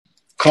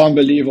Can't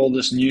believe all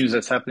this news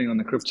that's happening on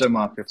the crypto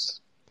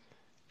markets.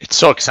 It's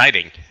so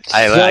exciting.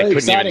 I couldn't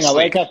even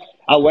sleep.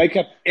 I wake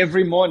up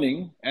every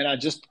morning and I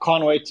just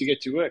can't wait to get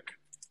to work.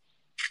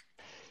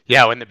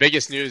 Yeah, when the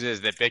biggest news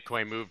is that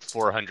Bitcoin moved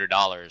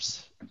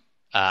 $400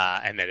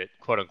 and that it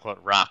quote unquote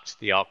rocked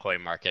the altcoin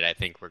market, I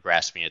think we're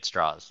grasping at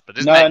straws. But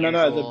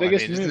no. The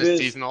biggest news is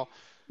seasonal.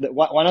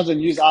 One of the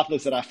news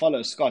outlets that I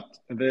follow, Scott,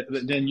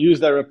 the news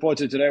they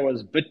reported today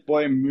was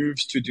Bitcoin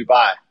moves to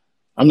Dubai.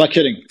 I'm not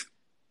kidding.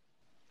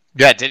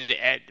 Yeah,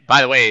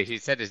 by the way, he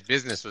said his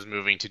business was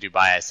moving to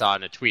Dubai. I saw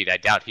in a tweet. I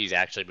doubt he's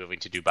actually moving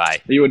to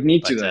Dubai. He would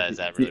need to, though. Is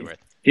that really worth it?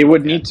 He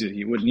would need to.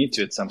 He would need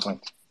to at some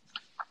point.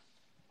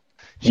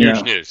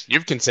 Huge news.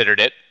 You've considered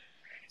it.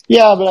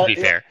 Yeah, but to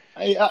be fair.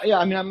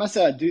 I mean, I must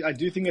say, I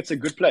do think it's a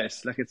good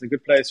place. Like, it's a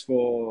good place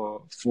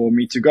for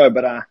me to go.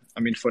 But I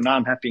mean, for now,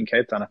 I'm happy in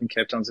Cape Town. I think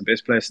Cape Town's the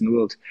best place in the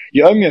world.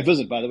 You owe me a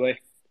visit, by the way.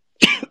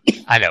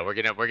 I know we're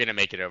gonna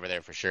make it over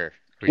there for sure.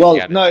 You're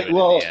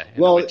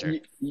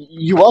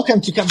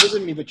welcome to come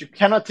visit me, but you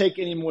cannot take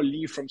any more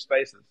leave from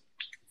Spaces.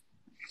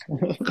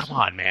 Come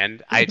on,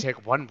 man! I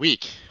take 1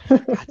 week. For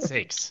God's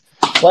sakes.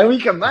 1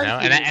 week a month,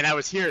 and I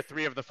was here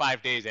 3 of the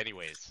 5 days,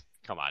 anyways.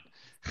 Come on.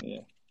 Yeah.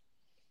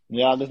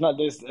 I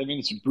mean,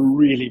 it's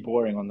really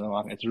boring on the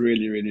market. It's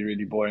really, really,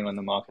 really boring on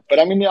the market. But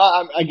I mean,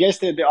 I guess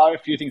there are a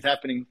few things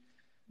happening.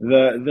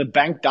 The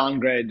bank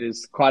downgrade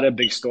is quite a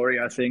big story.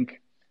 I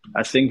think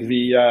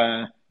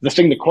the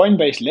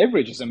Coinbase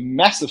leverage is a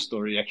massive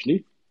story,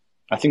 actually.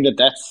 I think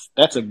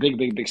that's a big,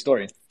 big, big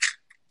story.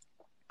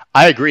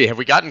 I agree. Have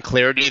we gotten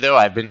clarity, though?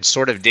 I've been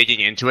sort of digging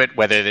into it,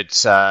 whether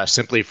it's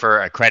simply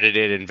for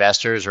accredited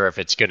investors or if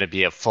it's going to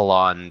be a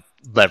full-on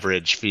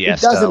leverage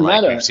fiesta. It doesn't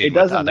matter. We've seen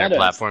with other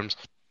platforms.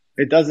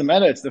 It doesn't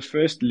matter. It's the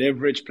first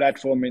leverage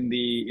platform in the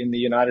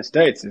United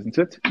States, isn't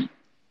it?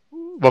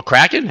 Well,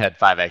 Kraken had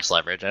 5x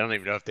leverage. I don't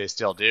even know if they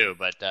still do,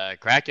 but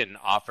Kraken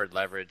offered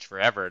leverage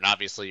forever. And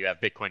obviously you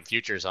have Bitcoin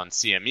futures on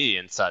CME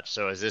and such.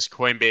 So is this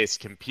Coinbase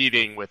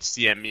competing with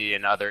CME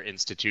and other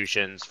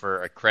institutions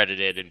for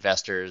accredited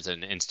investors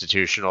and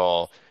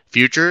institutional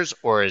futures?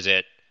 Or is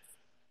it,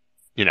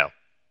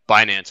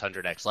 Binance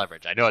 100x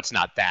leverage? I know it's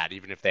not that.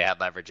 Even if they had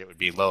leverage, it would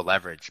be low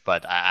leverage.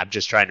 But I'm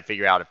just trying to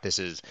figure out if this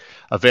is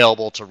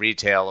available to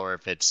retail or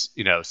if it's,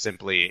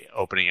 simply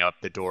opening up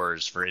the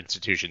doors for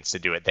institutions to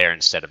do it there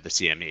instead of the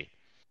CME.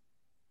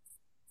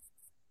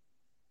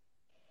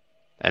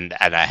 And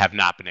I have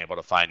not been able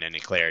to find any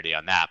clarity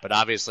on that. But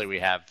obviously we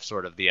have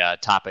sort of the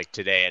topic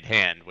today at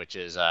hand, which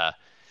is the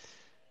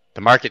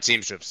market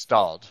seems to have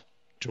stalled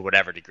to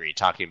whatever degree,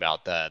 talking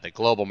about the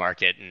global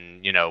market.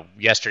 And,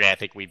 yesterday I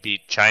think we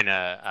beat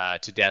China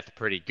to death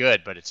pretty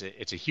good, but it's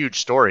a huge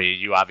story.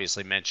 You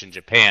obviously mentioned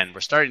Japan. We're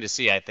starting to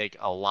see, I think,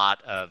 a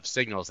lot of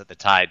signals that the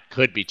tide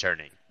could be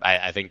turning.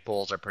 I think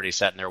bulls are pretty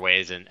set in their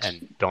ways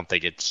and don't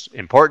think it's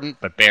important,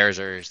 but bears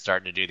are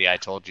starting to do the I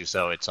told you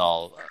so. It's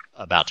all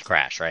about to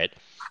crash, right?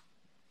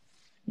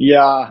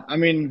 Yeah, I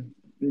mean,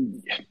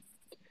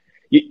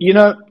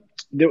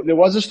 there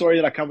was a story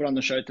that I covered on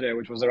the show today,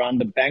 which was around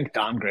the bank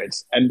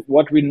downgrades. And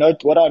what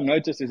I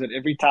noticed is that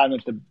every time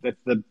that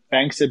the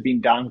banks have been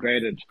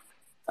downgraded,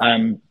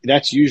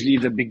 that's usually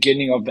the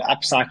beginning of the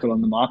upcycle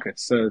on the market.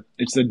 So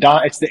it's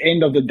the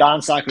end of the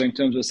down cycle in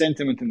terms of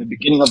sentiment and the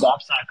beginning of the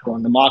upcycle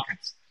on the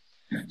markets.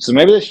 So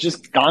maybe let's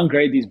just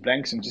downgrade these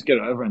banks and just get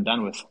it over and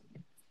done with.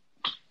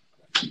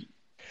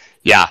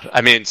 Yeah,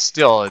 I mean,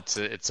 still, it's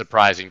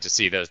surprising to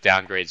see those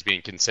downgrades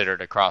being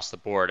considered across the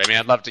board. I mean,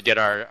 I'd love to get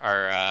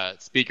our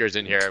speakers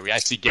in here. I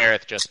see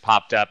Gareth just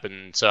popped up,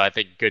 and so I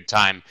think good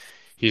time.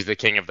 He's the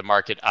king of the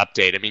market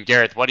update. I mean,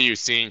 Gareth, what are you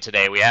seeing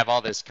today? We have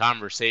all this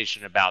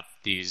conversation about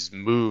these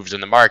moves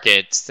in the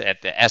markets.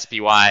 At the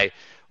SPY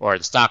or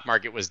the stock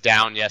market was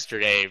down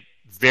yesterday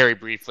very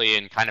briefly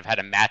and kind of had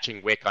a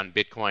matching wick on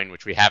Bitcoin,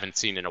 which we haven't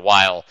seen in a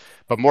while.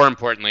 But more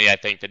importantly, I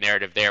think the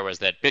narrative there was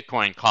that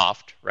Bitcoin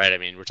coughed, right? I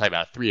mean, we're talking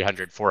about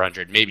 $300,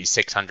 $400, maybe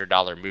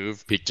 $600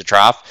 move peak to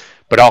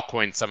trough, but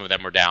altcoins, some of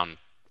them were down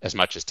as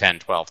much as 10,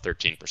 12,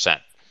 13%.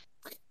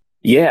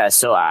 Yeah,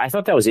 so I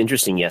thought that was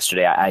interesting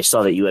yesterday. I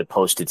saw that you had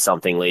posted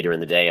something later in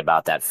the day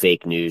about that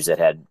fake news that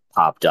had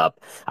popped up.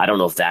 I don't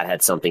know if that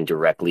had something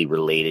directly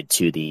related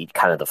to the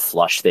kind of the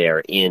flush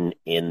there in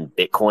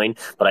Bitcoin,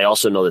 but I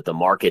also know that the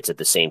markets at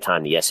the same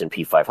time, the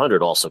S&P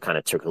 500 also kind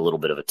of took a little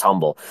bit of a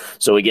tumble.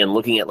 So again,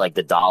 looking at like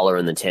the dollar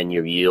and the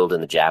 10-year yield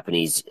and the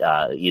Japanese,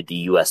 the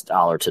US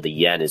dollar to the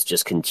yen is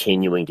just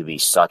continuing to be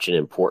such an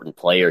important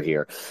player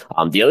here.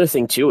 The other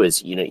thing too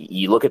is,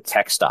 you look at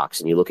tech stocks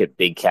and you look at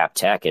big cap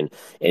tech, and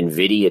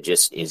Nvidia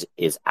just is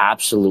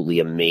absolutely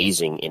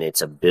amazing in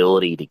its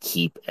ability to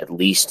keep at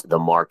least the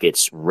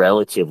markets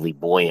relatively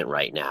buoyant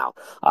right now.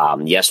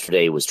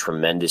 Yesterday was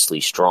tremendously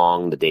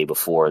strong, the day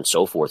before, and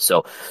so forth.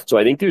 So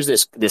I think there's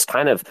this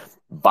kind of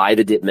buy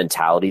the dip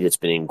mentality that's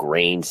been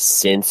ingrained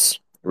since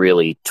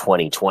really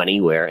 2020,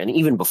 and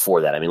even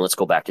before that. I mean, let's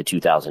go back to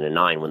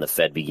 2009 when the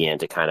Fed began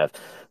to kind of,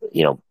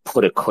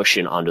 put a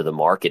cushion under the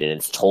market, and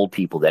it's told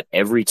people that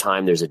every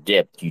time there's a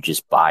dip, you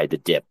just buy the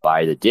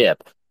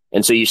dip.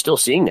 And so you're still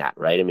seeing that,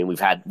 right? I mean,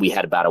 we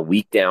had about a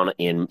week down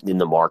in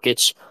the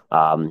markets,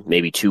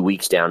 maybe 2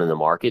 weeks down in the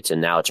markets, and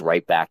now it's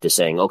right back to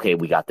saying, okay,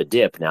 we got the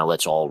dip. Now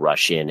let's all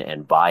rush in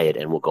and buy it,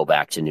 and we'll go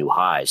back to new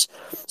highs.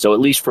 So at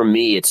least for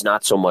me, it's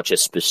not so much a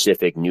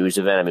specific news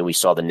event. I mean, we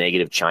saw the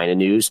negative China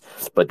news,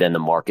 but then the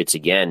markets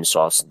again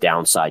saw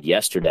downside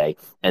yesterday,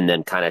 and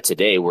then kind of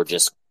today we're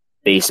just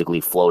basically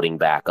floating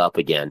back up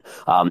again.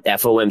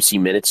 FOMC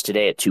minutes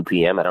today at 2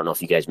 p.m. I don't know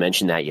if you guys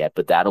mentioned that yet,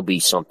 but that'll be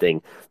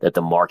something that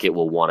the market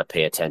will want to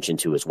pay attention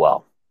to as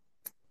well.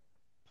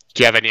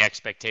 Do you have any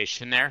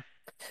expectation there?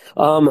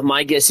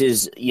 My guess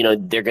is,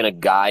 they're going to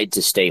guide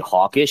to stay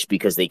hawkish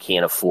because they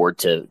can't afford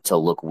to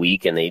look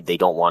weak, and they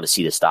don't want to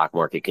see the stock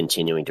market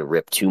continuing to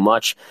rip too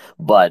much.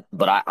 But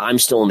I'm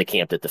still in the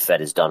camp that the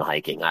Fed is done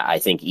hiking. I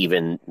think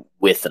even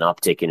with an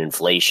uptick in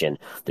inflation,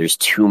 there's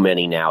too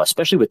many now,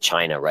 especially with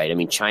China, right? I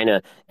mean,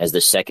 China, as the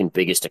second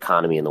biggest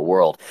economy in the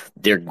world,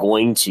 they're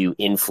going to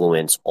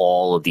influence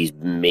all of these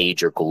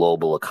major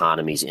global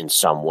economies in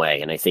some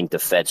way. And I think the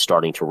Fed's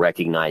starting to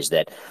recognize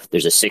that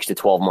there's a 6 to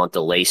 12 month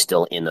delay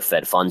still in the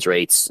Fed funds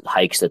rates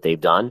hikes that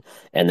they've done.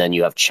 And then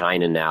you have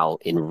China now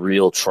in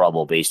real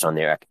trouble based on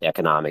their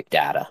economic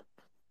data.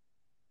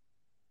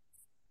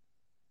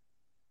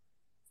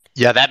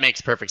 Yeah, that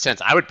makes perfect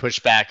sense. I would push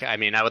back. I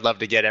mean, I would love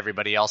to get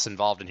everybody else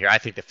involved in here. I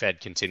think the Fed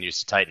continues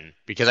to tighten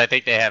because I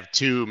think they have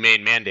two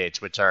main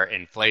mandates, which are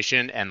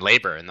inflation and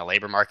labor. And the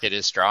labor market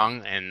is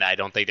strong, and I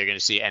don't think they're going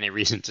to see any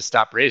reason to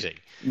stop raising.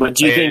 But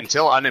do you think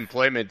until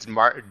unemployment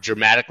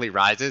dramatically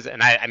rises?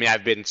 And I mean,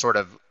 I've been sort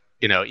of,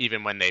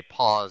 even when they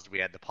paused, we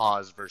had the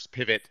pause versus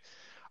pivot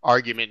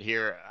argument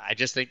here. I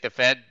just think the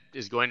Fed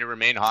is going to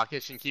remain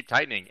hawkish and keep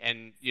tightening.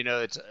 And,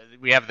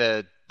 we have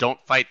the don't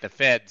fight the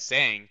Fed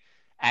saying,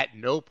 at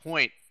no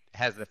point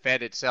has the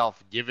Fed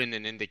itself given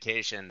an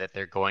indication that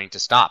they're going to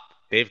stop.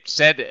 They've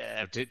said,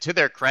 to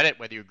their credit,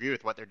 whether you agree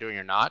with what they're doing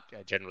or not,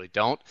 I generally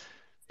don't,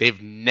 they've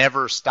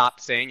never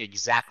stopped saying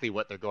exactly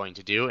what they're going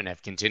to do and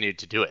have continued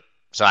to do it.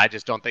 So I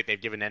just don't think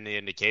they've given any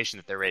indication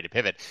that they're ready to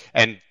pivot.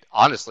 And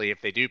honestly, if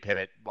they do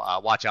pivot,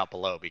 watch out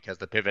below, because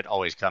the pivot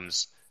always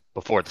comes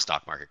before the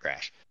stock market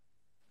crash.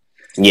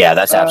 Yeah,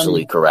 that's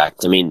absolutely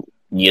correct. I mean,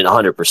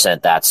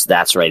 100%.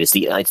 That's right. It's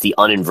the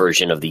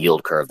uninversion of the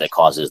yield curve that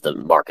causes the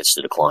markets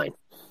to decline.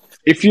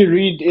 If you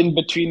read in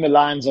between the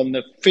lines on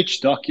the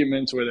Fitch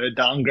documents where they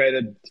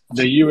downgraded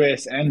the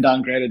US and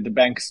downgraded the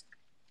banks,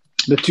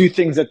 the two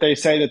things that they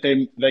say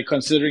that they're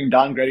considering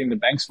downgrading the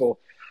banks for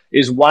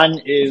is, one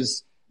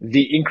is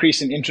the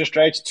increase in interest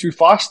rates too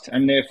fast,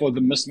 and therefore the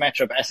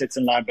mismatch of assets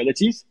and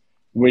liabilities,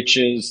 which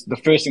is the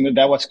first thing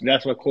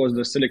that's what caused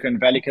the Silicon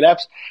Valley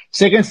collapse.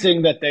 Second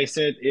thing that they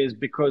said is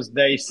because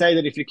they say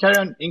that if you carry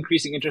on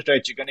increasing interest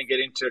rates,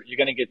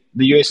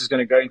 the US is going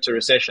to go into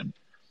recession,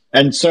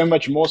 and so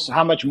much more.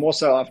 How much more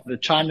so after the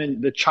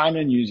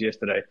China news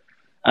yesterday?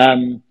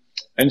 And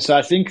so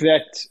I think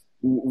that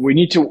we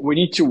need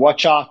to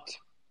watch out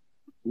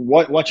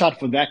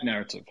for that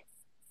narrative.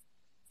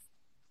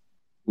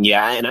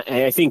 Yeah, and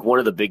I think one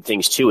of the big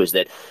things, too, is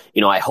that,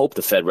 I hope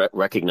the Fed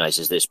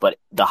recognizes this, but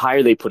the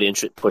higher they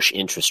push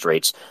interest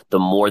rates, the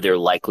more they're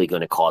likely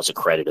going to cause a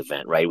credit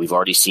event, right? We've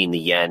already seen the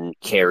yen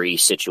carry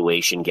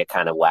situation get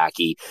kind of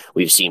wacky.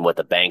 We've seen what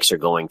the banks are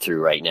going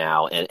through right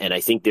now. And I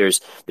think there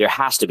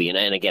has to be,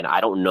 and again, I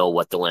don't know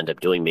what they'll end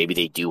up doing. Maybe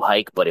they do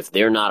hike, but if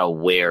they're not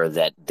aware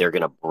that they're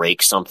going to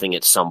break something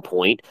at some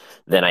point,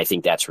 then I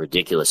think that's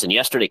ridiculous. And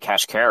yesterday,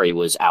 Kashkari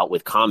was out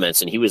with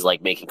comments, and he was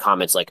making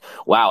comments like,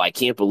 wow, I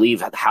can't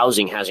believe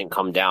housing hasn't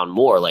come down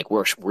more. Like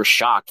we're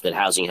shocked that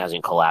housing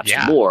hasn't collapsed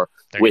more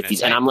with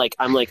these. And I'm like,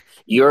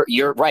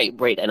 you're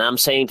right. And I'm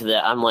saying to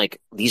that, I'm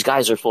like, these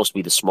guys are supposed to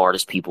be the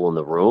smartest people in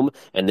the room,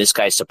 and this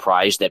guy's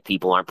surprised that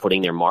people aren't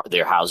putting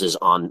their houses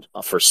on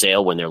for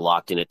sale when they're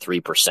locked in at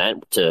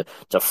 3%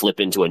 to flip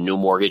into a new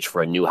mortgage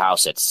for a new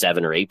house at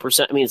 7 or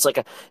 8%. I mean,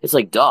 it's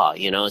like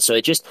duh, So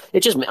it just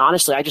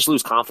honestly, I just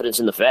lose confidence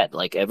in the Fed.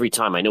 Like every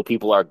time, I know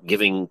people are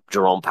giving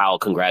Jerome Powell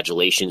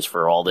congratulations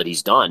for all that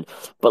he's done,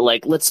 but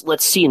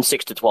let's see in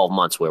 6 to 12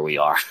 months where we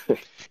are.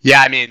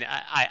 Yeah, I mean,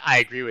 I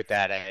agree with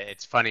that.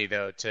 It's funny,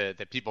 though,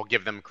 that people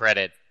give them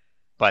credit,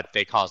 but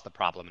they caused the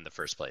problem in the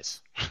first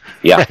place.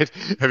 Yeah. Right?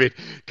 I mean,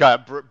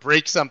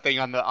 break something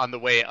on the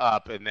way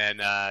up and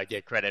then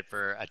get credit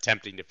for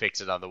attempting to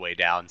fix it on the way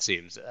down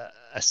seems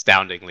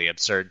astoundingly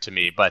absurd to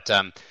me. But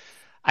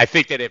I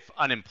think that if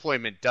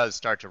unemployment does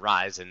start to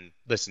rise, and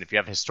listen, if you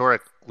have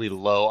historically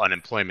low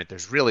unemployment,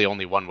 there's really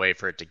only one way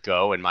for it to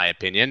go, in my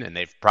opinion. And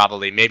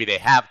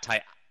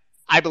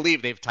I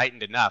believe they've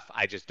tightened enough.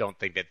 I just don't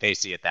think that they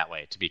see it that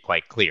way, to be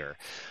quite clear.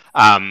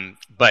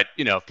 But,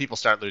 if people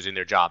start losing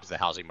their jobs, the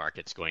housing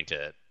market's going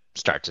to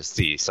start to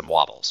see some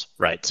wobbles,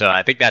 right? So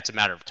I think that's a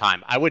matter of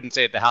time. I wouldn't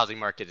say that the housing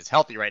market is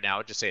healthy right now. I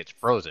would just say it's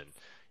frozen.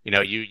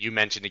 You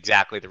mentioned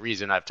exactly the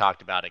reason. I've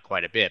talked about it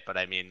quite a bit. But,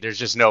 I mean, there's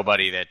just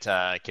nobody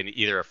that can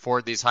either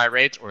afford these high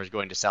rates or is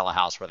going to sell a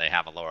house where they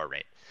have a lower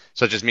rate.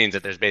 So it just means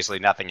that there's basically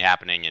nothing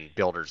happening and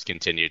builders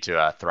continue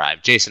to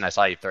thrive. Jason, I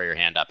saw you throw your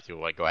hand up. If you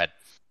would, go ahead.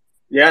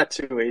 Yeah,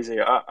 too easy.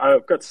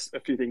 I've got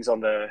a few things on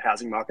the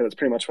housing market. That's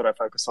pretty much what I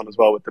focus on as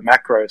well with the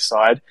macro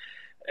side.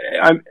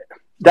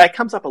 That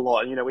comes up a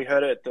lot. We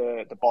heard it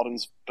at the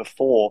bottoms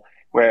before,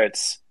 where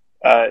it's,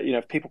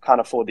 if people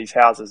can't afford these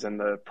houses and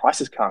the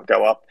prices can't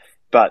go up.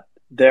 But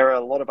there are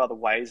a lot of other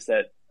ways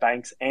that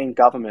banks and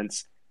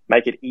governments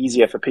make it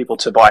easier for people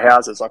to buy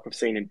houses, like we've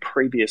seen in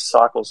previous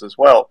cycles as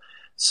well.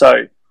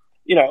 So,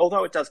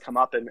 although it does come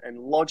up and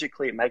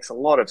logically it makes a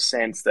lot of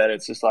sense that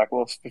it's just like,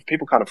 well, if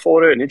people can't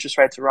afford it and interest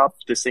rates are up,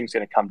 this thing's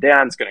going to come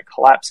down, it's going to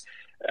collapse.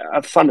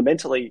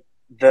 Fundamentally,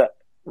 the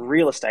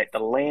real estate, the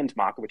land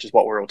market, which is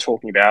what we're all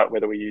talking about,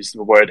 whether we use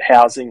the word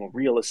housing or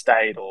real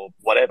estate or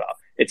whatever,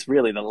 it's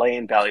really the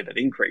land value that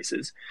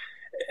increases.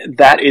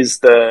 That is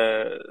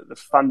the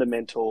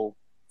fundamental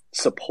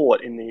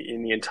support in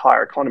the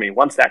entire economy.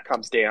 Once that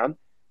comes down,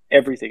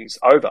 everything's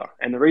over.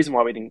 And the reason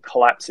why we didn't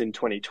collapse in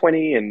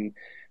 2020 and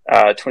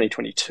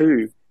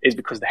 2022 is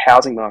because the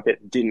housing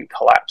market didn't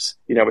collapse.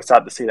 We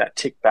started to see that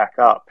tick back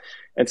up.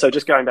 And so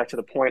just going back to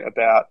the point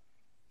about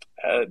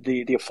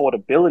the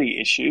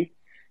affordability issue,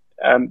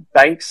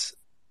 banks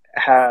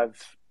have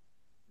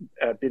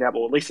been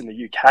able, at least in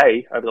the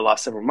UK over the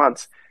last several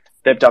months,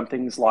 they've done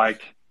things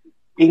like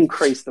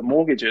increase the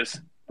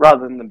mortgages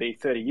rather than them be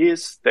 30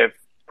 years. They've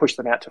pushed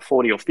them out to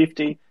 40 or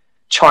 50.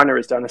 China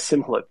has done a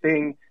similar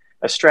thing.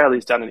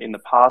 Australia's done it in the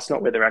past,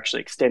 not where they're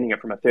actually extending it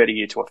from a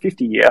 30-year to a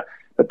 50-year,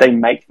 but they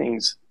make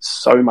things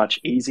so much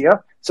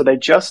easier. So they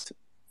just,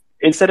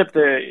 instead of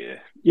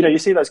you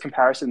see those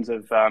comparisons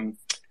of,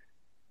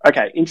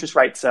 interest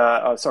rates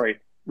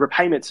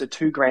repayments are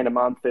 $2,000 a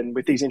month, and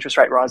with these interest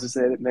rate rises,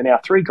 they're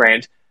now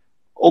 $3,000.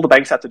 All the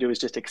banks have to do is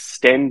just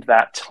extend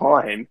that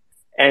time,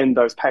 and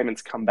those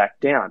payments come back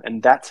down,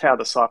 and that's how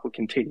the cycle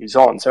continues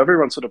on. So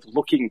everyone's sort of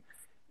looking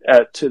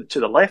to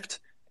the left,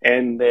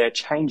 and they're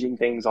changing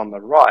things on the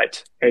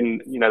right,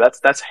 and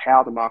that's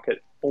how the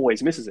market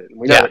always misses it. And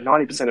we know that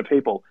 90% of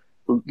people,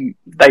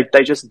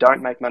 they just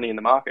don't make money in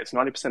the markets.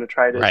 90% of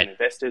traders and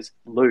investors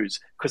lose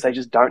because they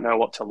just don't know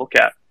what to look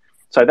at.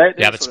 So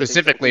but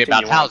specifically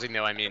about housing,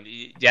 though, I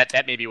mean,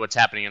 that may be what's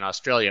happening in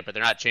Australia, but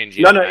they're not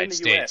changing in the United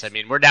States. US. I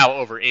mean, we're now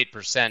over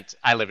 8%.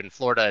 I live in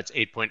Florida. It's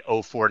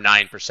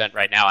 8.049%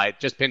 right now. I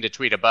just pinned a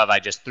tweet above. I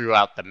just threw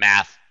out the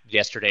math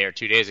yesterday or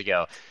 2 days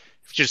ago.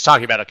 Just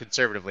talking about it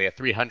conservatively, a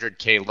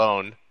 $300K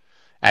loan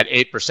at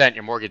 8%,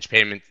 your mortgage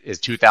payment is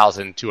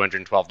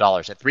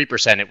 $2,212. At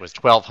 3%, it was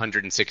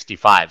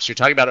 $1,265. So you're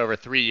talking about over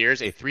 3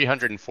 years, a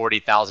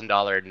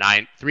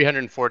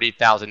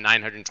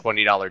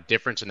 $340,920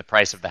 difference in the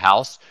price of the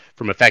house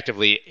from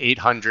effectively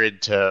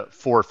 $800 to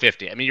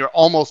 $450. I mean, you're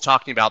almost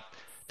talking about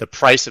the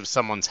price of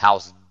someone's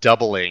house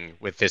doubling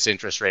with this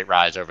interest rate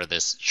rise over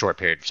this short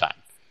period of time.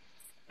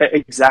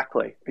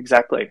 Exactly.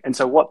 And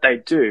so what they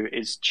do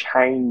is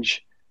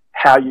change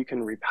how you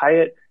can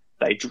repay it.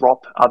 They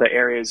drop other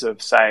areas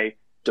of, say,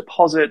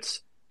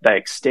 deposits. They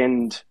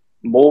extend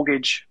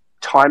mortgage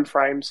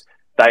timeframes.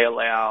 They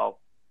allow...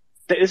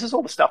 This is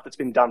all the stuff that's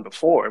been done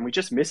before, and we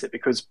just miss it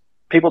because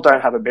people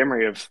don't have a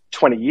memory of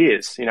 20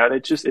 years.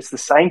 It's the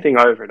same thing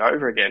over and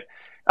over again.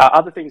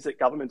 Other things that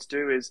governments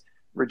do is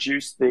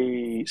reduce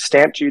the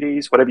stamp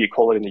duties, whatever you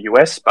call it in the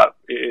US, but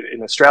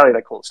in Australia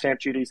they call it stamp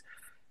duties.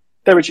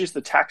 They reduce the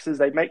taxes.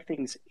 They make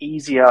things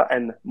easier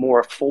and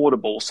more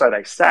affordable, so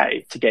they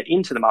say, to get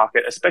into the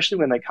market, especially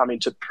when they come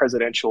into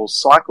presidential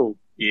cycle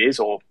years,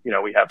 or,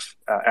 we have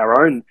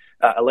our own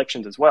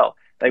elections as well.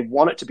 They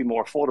want it to be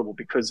more affordable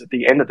because at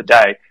the end of the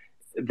day,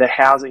 the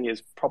housing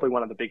is probably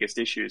one of the biggest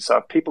issues. So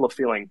if people are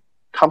feeling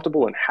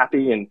comfortable and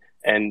happy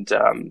and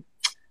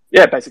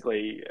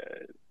basically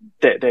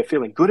they're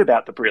feeling good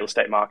about the real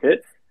estate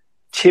market,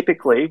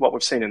 typically what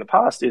we've seen in the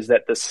past is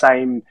that the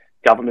same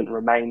government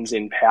remains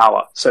in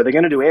power. So they're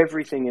going to do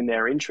everything in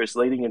their interest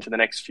leading into the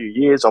next few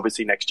years.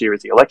 Obviously, next year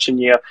is the election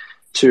year,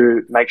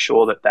 to make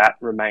sure that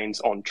remains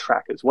on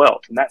track as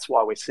well. And that's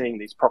why we're seeing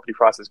these property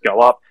prices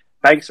go up.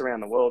 Banks around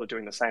the world are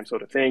doing the same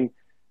sort of thing.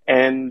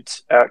 And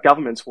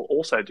governments will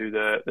also do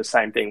the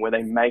same thing, where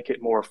they make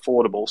it more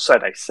affordable, so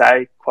they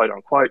say, quote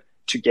unquote,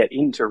 to get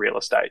into real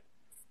estate.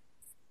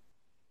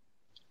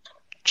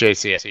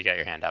 JC, I see you got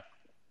your hand up.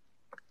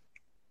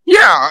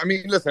 Yeah, I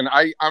mean, listen,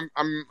 I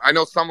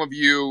know some of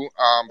you,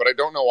 but I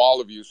don't know all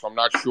of you, so I'm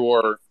not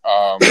sure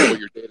what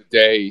your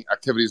day-to-day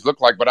activities look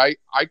like. But I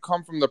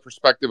come from the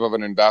perspective of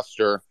an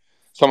investor,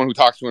 someone who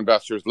talks to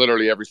investors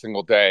literally every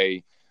single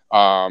day,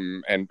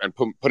 and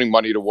putting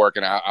money to work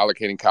and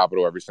allocating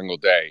capital every single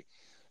day.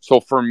 So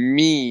for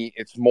me,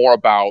 it's more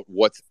about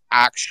what's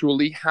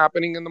actually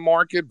happening in the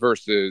market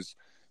versus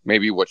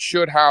maybe what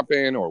should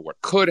happen or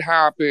what could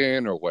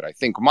happen or what I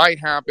think might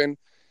happen.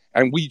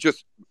 And we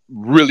just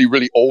really,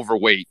 really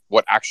overweight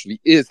what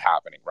actually is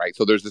happening, right?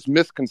 So there's this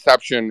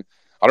misconception,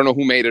 I don't know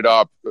who made it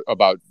up,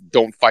 about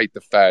don't fight the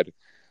Fed.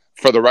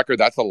 For the record,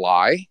 that's a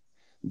lie.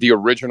 The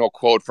original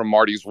quote from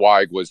Marty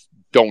Zweig was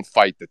don't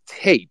fight the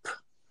tape,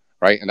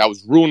 right? And that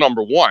was rule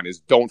number one,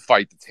 is don't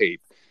fight the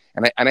tape.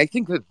 And I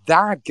think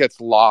that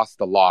gets lost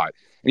a lot.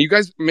 And you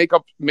guys make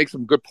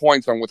some good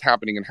points on what's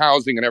happening in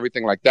housing and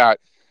everything like that.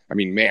 I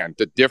mean, man,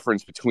 the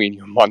difference between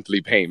your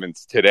monthly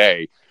payments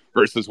today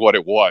versus what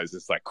it was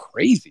is like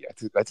crazy.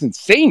 That's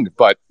insane.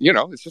 But,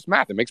 it's just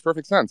math. It makes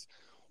perfect sense.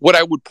 What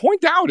I would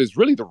point out is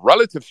really the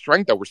relative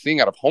strength that we're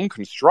seeing out of home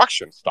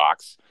construction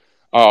stocks.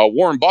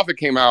 Warren Buffett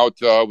came out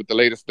with the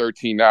latest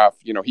 13F.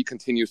 He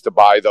continues to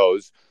buy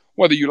those.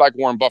 Whether you like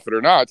Warren Buffett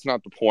or not, it's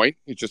not the point.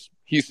 It's just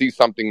he sees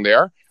something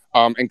there.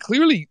 And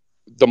clearly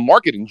the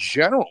market in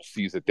general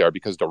sees it there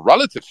because the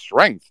relative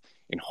strength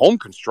in home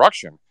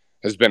construction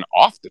has been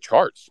off the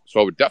charts.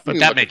 So I would definitely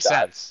But that makes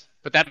sense.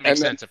 But that makes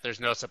sense if there's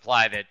no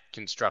supply that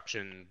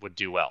construction would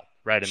do well,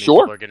 right? I mean,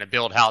 people are going to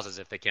build houses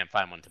if they can't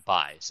find one to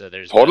buy. So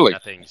there's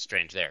nothing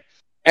strange there.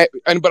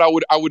 But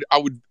I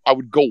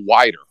would go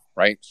wider,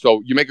 right?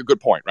 So you make a good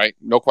point, right?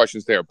 No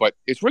questions there. But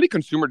it's really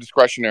consumer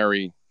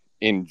discretionary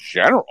in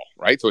general,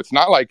 right? So it's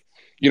not like,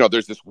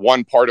 there's this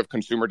one part of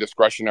consumer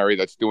discretionary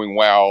that's doing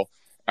well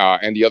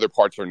and the other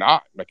parts are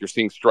not. Like you're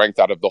seeing strength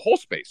out of the whole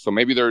space. So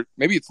maybe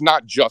it's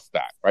not just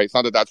that, right? It's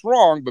not that that's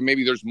wrong, but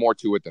maybe there's more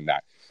to it than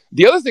that.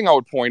 The other thing I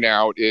would point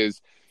out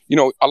is,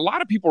 a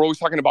lot of people are always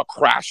talking about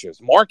crashes,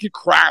 market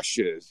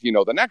crashes,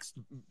 the next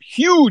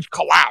huge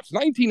collapse,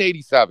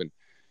 1987.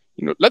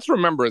 Let's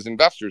remember as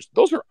investors,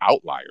 those are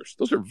outliers.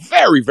 Those are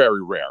very,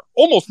 very rare.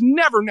 Almost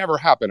never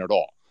happen at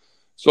all.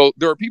 So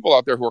there are people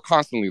out there who are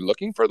constantly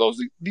looking for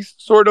these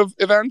sort of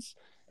events,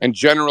 and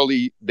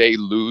generally they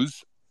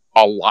lose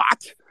a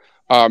lot,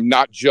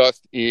 not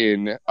just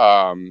in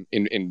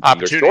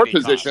their short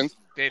positions.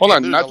 Hold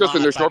on, not just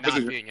in their short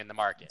position. Being in the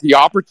market. The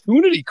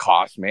opportunity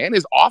cost, man,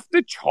 is off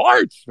the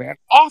charts, man,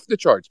 off the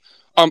charts.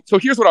 So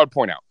here's what I would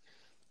point out.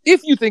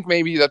 If you think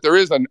maybe that there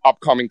is an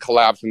upcoming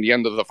collapse in the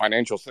end of the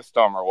financial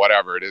system or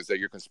whatever it is that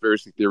your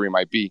conspiracy theory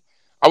might be,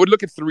 I would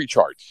look at 3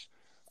 charts.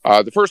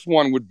 The first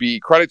one would be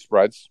credit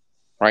spreads,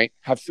 right?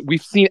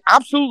 We've seen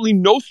absolutely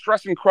no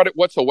stress in credit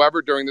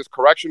whatsoever during this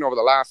correction over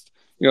the last,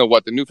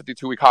 the new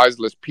 52-week highs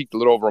list peaked a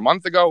little over a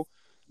month ago.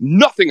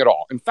 Nothing at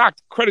all. In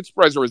fact, credit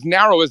spreads are as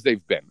narrow as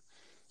they've been.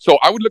 So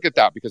I would look at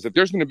that because if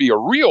there's going to be a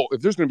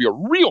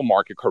real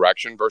market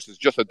correction versus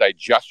just a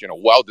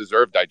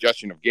well-deserved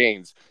digestion of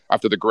gains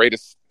after the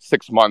greatest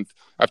 6 month,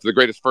 after the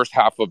greatest first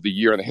half of the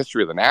year in the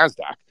history of the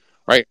NASDAQ,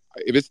 right?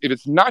 If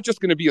it's not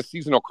just going to be a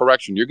seasonal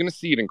correction, you're going to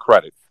see it in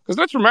credit. Because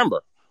let's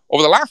remember,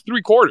 over the last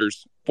 3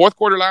 quarters, fourth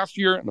quarter last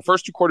year and the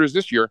first 2 quarters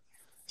this year,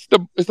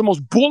 it's the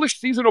most bullish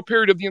seasonal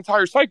period of the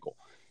entire cycle.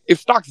 If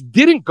stocks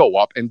didn't go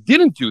up and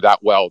didn't do that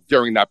well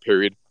during that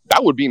period,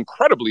 that would be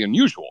incredibly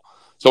unusual.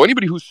 So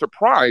anybody who's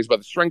surprised by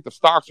the strength of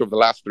stocks over the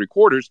last 3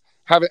 quarters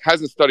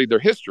hasn't studied their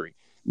history.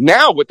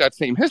 Now, with that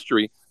same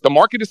history, the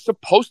market is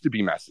supposed to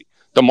be messy.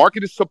 The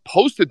market is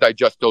supposed to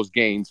digest those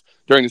gains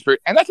during this period.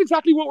 And that's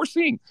exactly what we're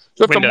seeing.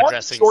 So if the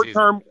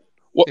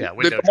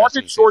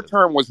market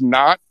short-term was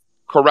not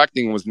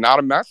correcting, was not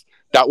a mess,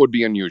 that would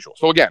be unusual.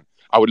 So again,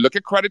 I would look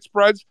at credit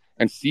spreads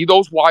and see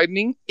those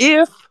widening.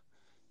 If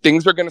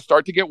things are going to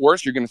start to get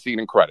worse, you're going to see it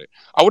in credit.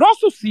 I would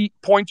also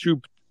point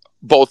to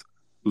both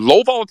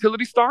low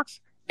volatility stocks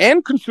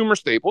and consumer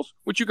staples,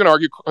 which you can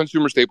argue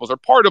consumer staples are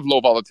part of low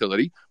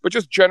volatility, but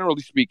just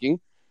generally speaking,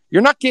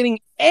 you're not getting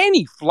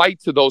any flight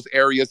to those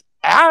areas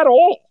at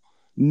all.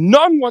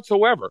 None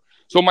whatsoever.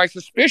 So my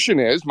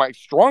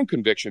strong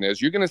conviction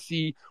is you're going to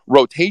see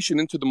rotation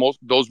into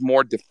those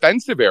more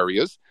defensive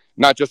areas,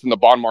 not just in the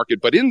bond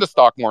market, but in the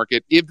stock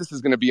market, if this is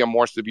going to be a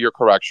more severe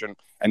correction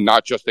and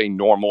not just a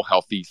normal,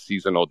 healthy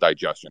seasonal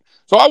digestion.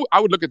 So I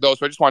would look at those.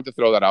 So I just wanted to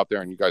throw that out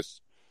there, and you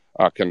guys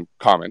can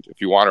comment if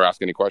you want or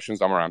ask any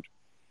questions. I'm around.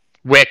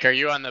 Wick, are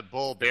you on the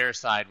bull bear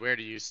side? Where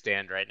do you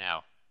stand right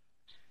now?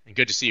 And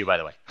good to see you, by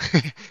the way.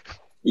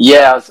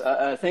 Yeah,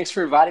 thanks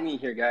for inviting me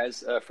here,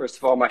 guys. First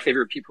of all, my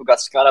favorite people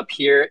got Scott up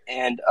here,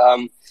 and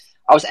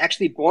I was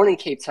actually born in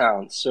Cape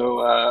Town.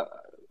 So,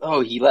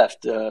 he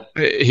left.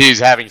 He's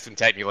having some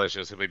technical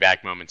issues. He'll be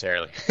back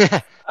momentarily.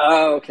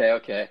 Oh,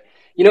 okay.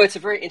 It's a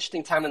very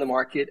interesting time in the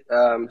market.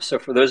 So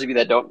for those of you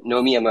that don't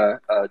know me, I'm a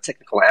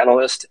technical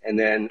analyst. And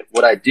then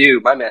what I do,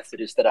 my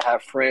method is that I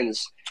have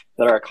friends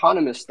that are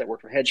economists that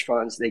work for hedge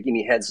funds. They give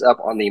me heads up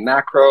on the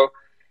macro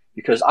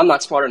because I'm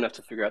not smart enough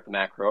to figure out the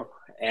macro.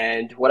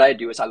 And what I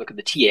do is I look at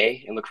the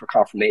TA and look for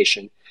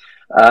confirmation.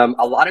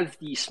 A lot of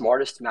the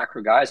smartest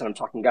macro guys, and I'm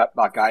talking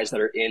about guys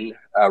that are in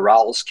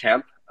Raul's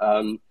camp,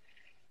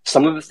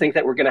 some of us think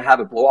that we're going to have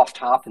a blow off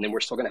top and then we're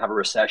still going to have a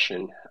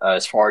recession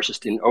as far as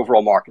just in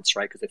overall markets,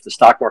 right? Because if the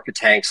stock market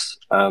tanks,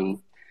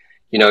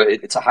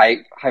 it's a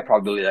high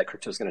probability that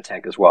crypto is going to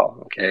tank as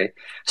well. Okay.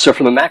 So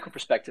from a macro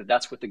perspective,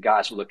 that's what the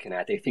guys are looking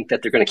at. They think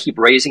that they're going to keep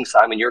raising.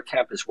 Simon, your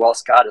camp as well,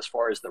 Scott, as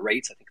far as the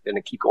rates, I think they're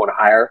going to keep going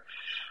higher.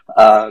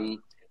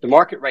 The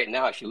market right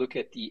now, if you look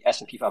at the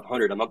S&P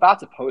 500, I'm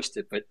about to post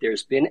it, but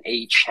there's been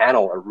a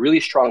really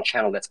strong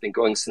channel that's been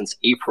going since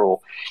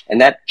April, and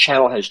that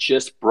channel has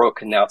just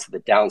broken now to the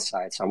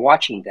downside. So I'm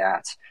watching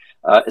that.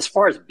 As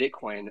far as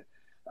Bitcoin,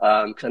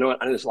 because I know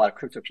there's a lot of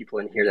crypto people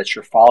in here that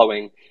you're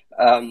following.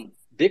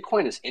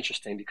 Bitcoin is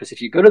interesting because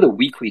if you go to the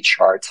weekly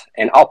chart,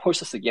 and I'll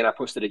post this again, I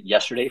posted it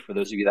yesterday for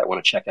those of you that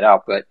want to check it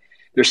out, but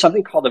there's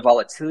something called a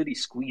volatility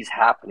squeeze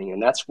happening.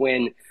 And that's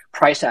when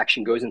price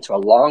action goes into a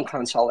long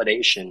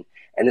consolidation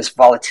and this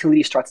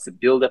volatility starts to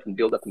build up and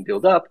build up and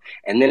build up,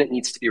 and then it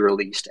needs to be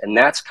released. And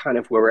that's kind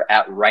of where we're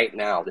at right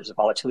now. There's a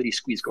volatility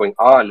squeeze going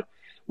on.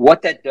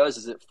 What that does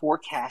is it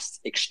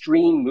forecasts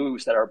extreme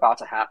moves that are about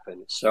to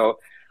happen. So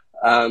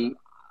I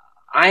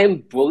am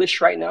bullish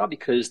right now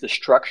because the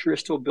structure is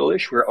still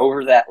bullish. We're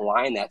over that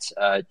line that's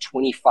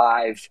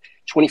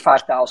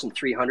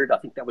 25,300. I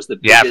think that was the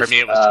biggest. Yeah, for me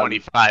it was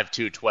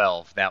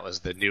 25,212. That was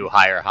the new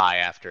higher high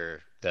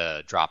after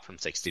the drop from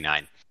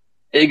 69.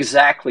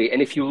 Exactly.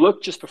 And if you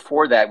look just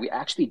before that, we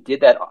actually did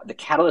that. The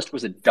catalyst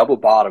was a double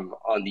bottom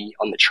on the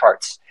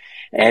charts.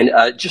 And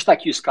just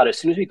like you, Scott, as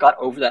soon as we got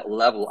over that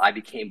level, I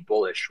became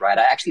bullish, right?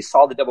 I actually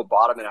saw the double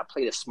bottom and I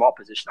played a small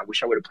position. I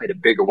wish I would have played a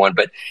bigger one.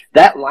 But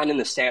that line in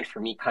the sand for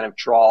me kind of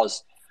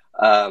draws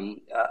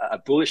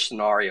a bullish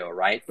scenario,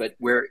 right? But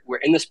we're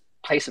in this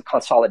place of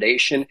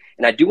consolidation.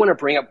 And I do want to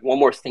bring up one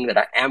more thing that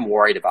I am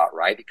worried about,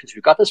 right? Because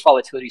we've got this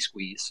volatility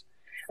squeeze.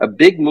 A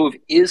big move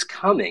is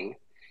coming.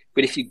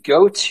 But if you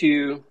go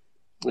to,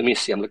 let me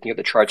see, I'm looking at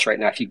the charts right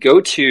now. If you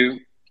go to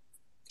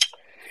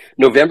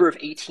November of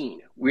 18,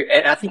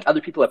 and I think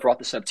other people have brought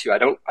this up too. I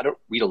don't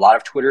read a lot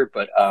of Twitter,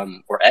 but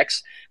or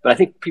X, but I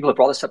think people have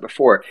brought this up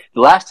before.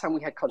 The last time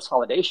we had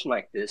consolidation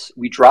like this,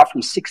 we dropped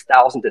from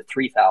 6,000 to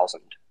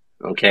 3,000.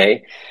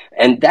 Okay,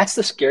 and that's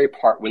the scary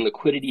part when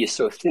liquidity is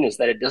so thin, is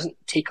that it doesn't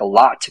take a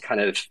lot to kind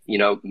of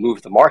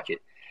move the market.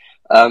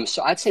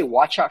 So I'd say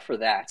watch out for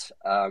that.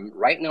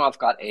 Right now, I've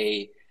got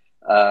a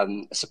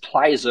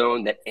supply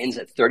zone that ends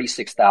at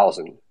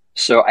 36,000.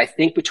 So I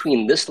think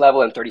between this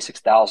level and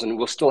 36,000,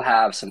 we'll still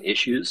have some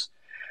issues.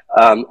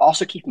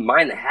 Also keep in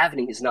mind the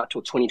halving is not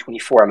till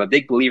 2024. I'm a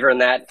big believer in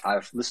that.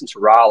 I've listened to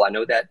Raul. I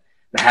know that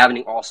the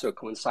halving also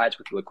coincides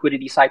with the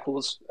liquidity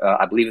cycles.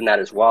 I believe in that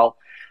as well.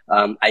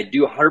 I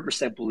do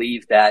 100%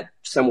 believe that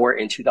somewhere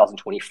in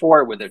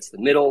 2024, whether it's the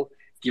middle,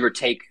 give or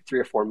take 3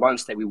 or 4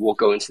 months, that we will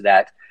go into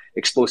that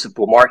explosive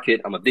bull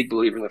market. I'm a big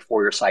believer in the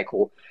 4-year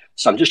cycle.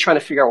 So I'm just trying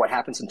to figure out what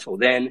happens until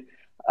then.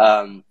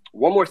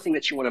 One more thing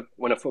that you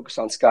want to focus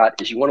on,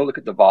 Scott, is you want to look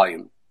at the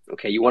volume.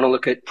 Okay, you want to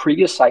look at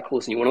previous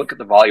cycles and you want to look at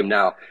the volume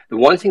now. The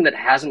one thing that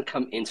hasn't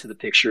come into the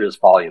picture is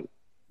volume.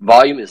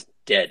 Volume is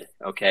dead.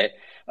 Okay,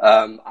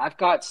 I've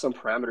got some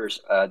parameters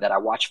that I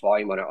watch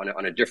volume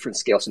on a different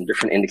scale, some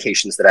different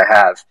indications that I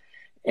have,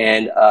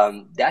 and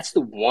that's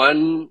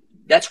one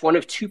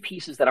of 2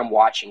 pieces that I'm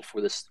watching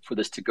for this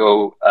to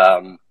go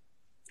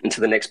into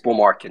the next bull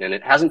market, and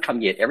it hasn't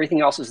come yet. Everything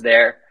else is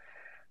there.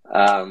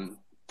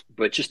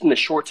 But just in the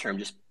short term,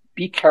 just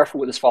be careful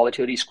with this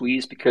volatility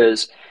squeeze,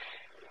 because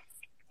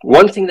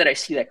one thing that I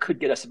see that could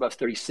get us above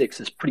 36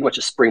 is pretty much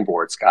a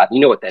springboard, Scott.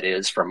 You know what that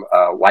is from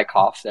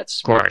Wyckoff.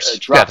 That's of course.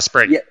 Yeah, the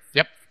spring. Yeah.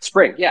 Yep.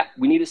 Spring. Yeah.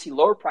 We need to see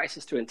lower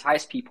prices to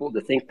entice people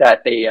to think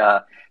that they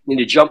need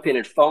to jump in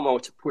and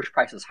FOMO to push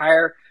prices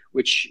higher,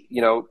 which,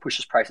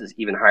 pushes prices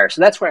even higher.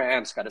 So that's where I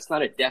am, Scott. It's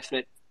not a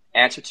definite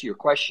answer to your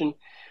question,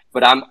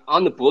 but I'm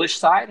on the bullish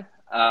side.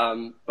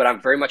 But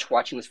I'm very much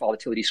watching this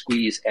volatility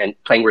squeeze and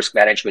playing risk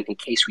management in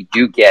case we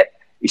do get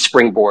a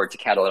springboard to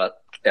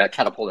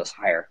catapult us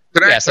higher.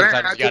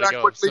 Sometimes you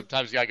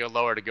gotta go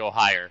lower to go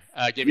higher.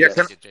 Can I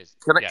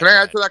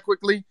add to that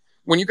quickly?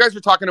 When you guys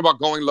are talking about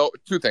going low,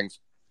 2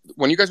 things.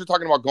 When you guys are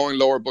talking about going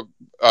lower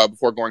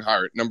before going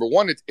higher, number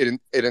one, it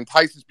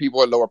entices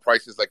people at lower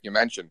prices, like you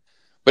mentioned,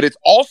 but it's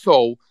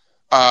also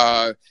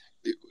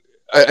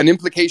an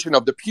implication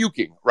of the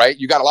puking, right?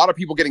 You got a lot of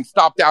people getting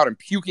stopped out and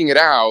puking it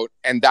out,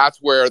 and that's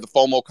where the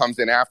FOMO comes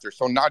in after.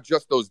 So not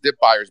just those dip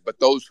buyers, but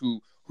those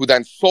who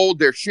then sold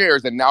their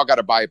shares and now got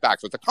to buy it back.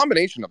 So it's a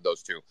combination of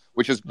those 2,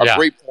 which is a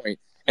great point.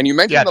 And you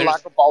mentioned the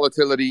lack of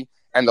volatility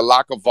and the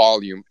lack of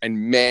volume, and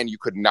man, you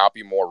could not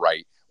be more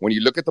right. When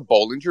you look at the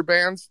Bollinger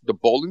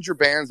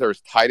Bands are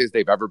as tight as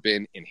they've ever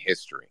been in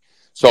history.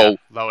 So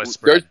lowest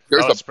spread.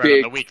 There's lowest a spread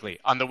big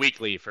on the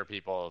weekly for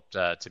people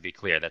to be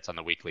clear. That's on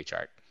the weekly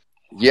chart.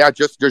 Yeah,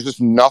 there's just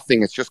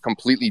nothing. It's just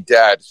completely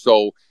dead.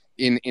 So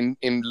in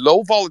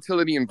low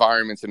volatility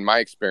environments, in my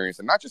experience,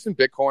 and not just in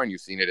Bitcoin,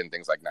 you've seen it in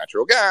things like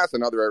natural gas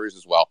and other areas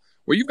as well,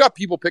 where you've got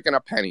people picking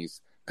up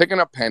pennies,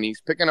 leveraging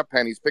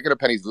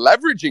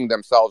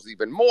themselves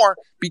even more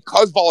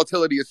because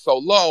volatility is so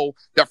low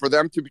that for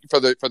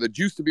the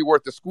juice to be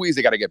worth the squeeze,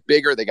 they got to get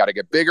bigger,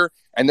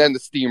 and then the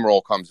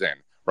steamroll comes in,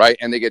 right?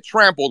 And they get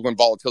trampled when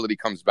volatility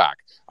comes back.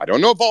 I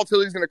don't know if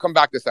volatility is going to come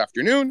back this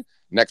afternoon,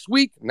 next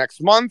week,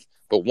 next month.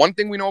 But one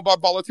thing we know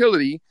about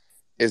volatility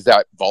is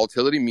that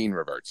volatility mean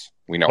reverts.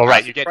 We know. Well,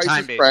 right. You get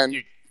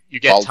time-based. You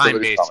get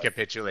time-based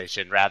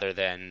capitulation rather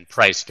than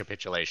price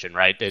capitulation,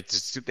 right?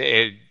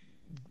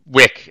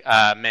 Wick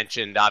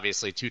mentioned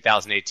obviously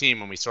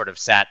 2018 when we sort of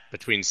sat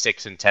between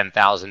 6,000 and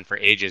 10,000 for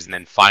ages, and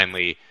then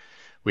finally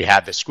we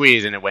had the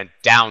squeeze and it went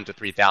down to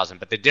 3,000.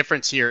 But the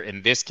difference here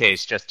in this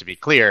case, just to be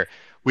clear,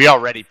 we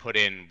already put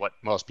in what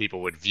most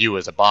people would view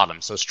as a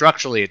bottom. So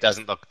structurally, it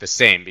doesn't look the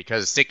same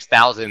because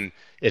 6,000,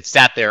 it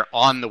sat there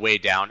on the way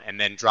down and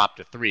then dropped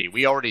to 3.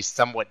 We already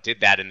somewhat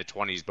did that in the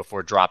 20s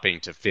before dropping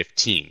to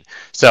 15.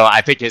 So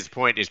I think his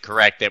point is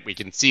correct that we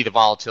can see the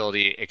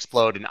volatility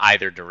explode in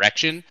either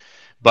direction,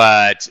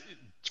 but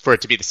for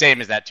it to be the same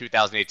as that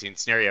 2018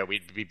 scenario, we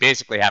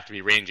basically have to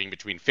be ranging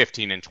between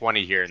 15 and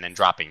 20 here and then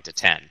dropping to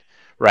 10.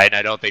 Right, and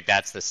I don't think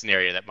that's the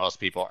scenario that most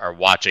people are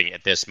watching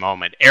at this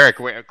moment. Eric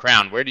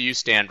Crown, where do you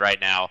stand right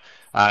now?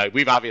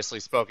 We've obviously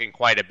spoken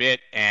quite a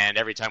bit, and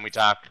every time we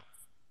talk,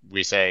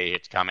 we say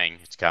it's coming,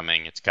 it's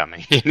coming, it's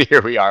coming. And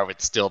here we are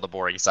with still the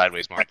boring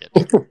sideways market.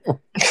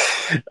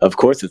 Of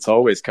course, it's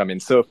always coming.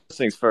 So first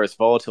things first,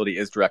 volatility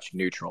is direction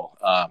neutral.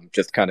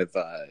 Just kind of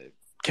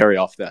carry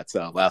off that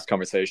last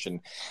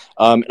conversation.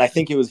 And I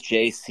think it was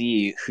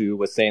JC who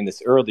was saying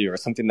this earlier,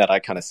 something that I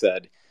kind of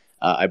said,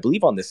 I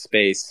believe on this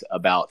space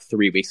about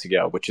 3 weeks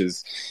ago, which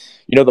is,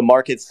 the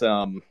markets,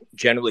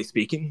 generally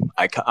speaking,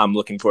 I'm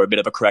looking for a bit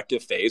of a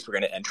corrective phase. We're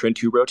going to enter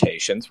into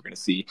rotations. We're going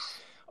to see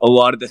a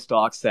lot of the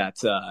stocks that,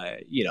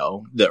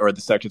 the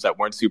sectors that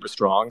weren't super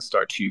strong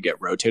start to get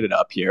rotated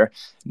up here.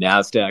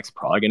 NASDAQ's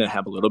probably going to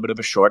have a little bit of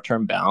a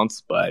short-term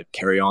bounce, but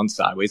carry on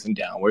sideways and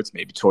downwards,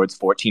 maybe towards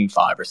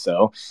 14.5 or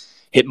so.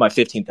 Hit my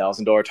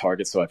 $15,000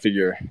 target, so I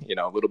figure,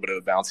 a little bit of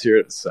a bounce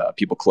here as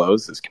people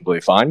close is completely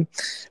fine.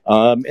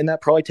 And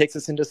that probably takes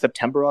us into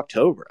September,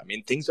 October. I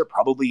mean, things are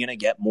probably going to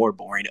get more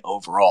boring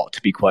overall,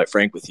 to be quite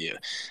frank with you.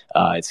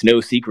 It's no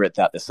secret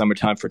that the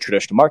summertime for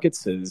traditional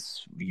markets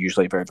is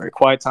usually a very, very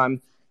quiet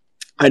time.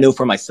 I know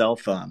for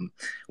myself,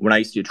 when I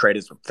used to trade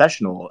as a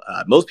professional,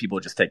 most people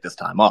just take this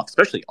time off,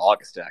 especially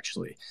August,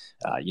 actually.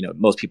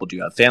 Most people do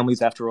have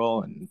families after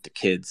all, and the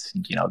kids,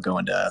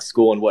 going to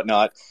school and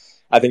whatnot.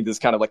 I think this is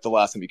kind of like the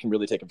last time you can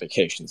really take a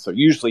vacation. So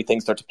usually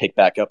things start to pick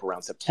back up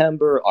around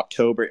September,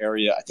 October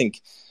area. I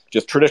think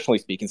just traditionally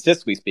speaking,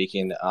 statistically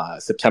speaking,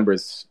 September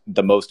is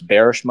the most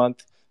bearish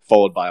month,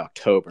 followed by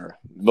October.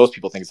 Most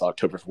people think it's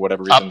October for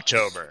whatever reason.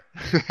 October.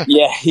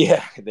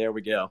 Yeah, there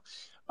we go.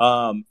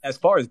 As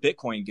far as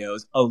Bitcoin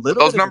goes,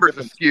 those numbers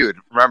are skewed.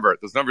 Remember,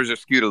 those numbers are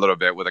skewed a little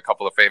bit with a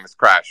couple of famous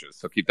crashes.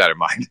 So keep that in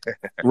mind.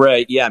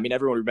 Right. Yeah. I mean,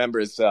 everyone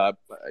remembers, the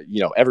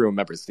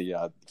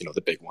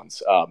big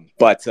ones.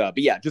 But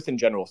yeah, just in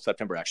general,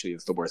 September actually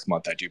is the worst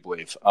month, I do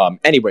believe.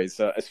 Anyways,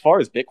 as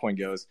far as Bitcoin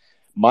goes,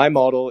 my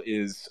model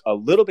is a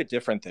little bit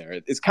different there.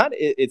 It's kind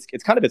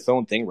of its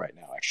own thing right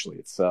now. Actually,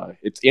 it's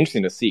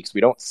interesting to see because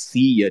we don't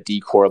see a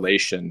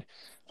decorrelation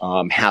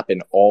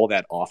happen all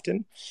that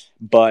often.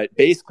 But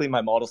basically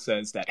my model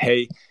says that,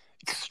 hey,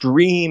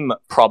 extreme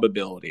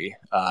probability,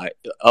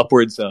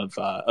 upwards of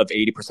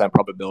 80%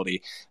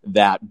 probability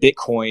that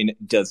Bitcoin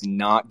does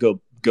not go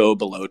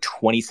below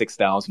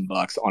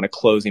 $26,000 on a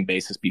closing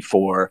basis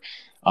before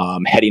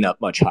heading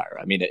up much higher.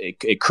 I mean,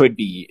 it could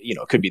be,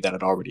 that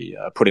it already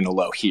put in a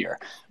low here,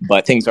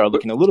 but things are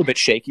looking a little bit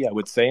shaky, I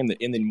would say,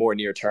 in the more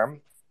near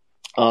term.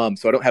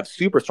 So I don't have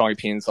super strong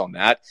opinions on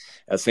that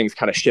as things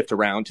kind of shift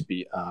around, to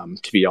be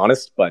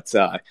honest. But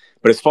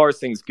as far as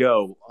things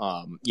go,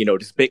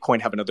 does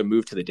Bitcoin have another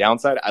move to the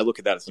downside? I look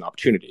at that as an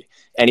opportunity.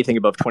 Anything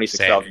above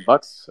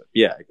 $26,000,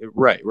 yeah,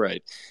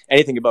 right.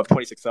 Anything above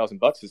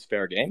 $26,000 is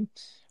fair game.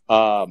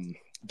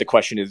 The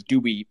question is, do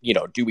we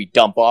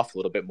dump off a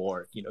little bit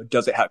more?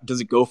 Does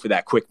it go for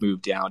that quick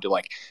move down to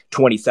like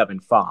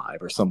 27.5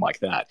 or something like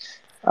that?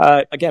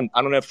 Again,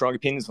 I don't have strong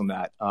opinions on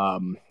that.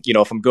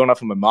 If I'm going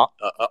off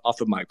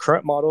of my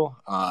current model,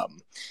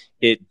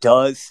 it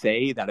does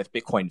say that if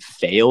Bitcoin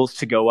fails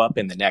to go up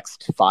in the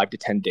next 5 to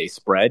 10 day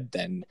spread,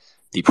 then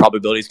the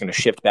probability is going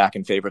to shift back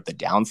in favor of the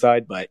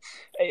downside. But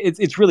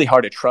it's really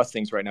hard to trust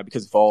things right now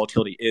because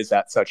volatility is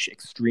at such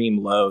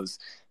extreme lows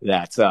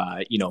that,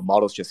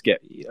 models just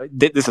get,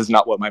 this is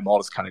not what my model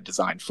is kind of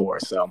designed for.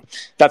 So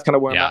that's kind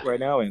of where I'm at right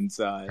now. And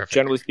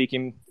generally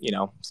speaking,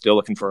 still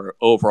looking for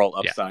overall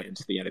upside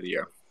into the end of the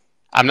year.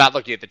 I'm not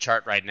looking at the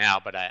chart right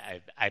now, but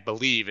I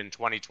believe in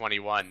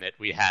 2021 that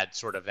we had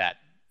sort of that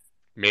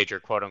major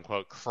quote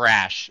unquote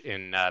crash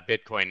in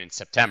Bitcoin in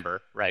September,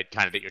 right?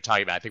 Kind of that you're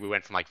talking about. I think we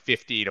went from like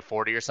 50 to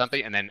 40 or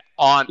something. And then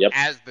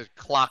as the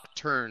clock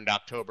turned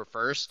October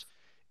 1st,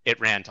 it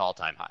ran to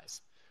all-time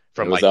highs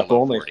from like the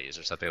low 40s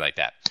or something like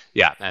that.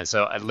 Yeah. And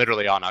so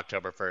literally on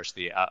October 1st,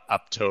 the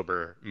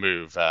Uptober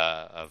move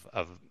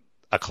of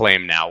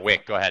acclaim now.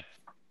 Wick, go ahead.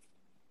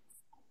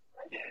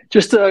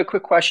 Just a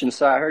quick question.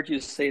 So I heard you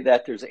say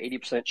that there's an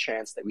 80%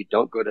 chance that we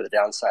don't go to the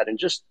downside. And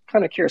just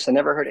kind of curious, I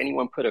never heard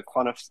anyone put a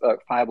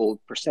quantifiable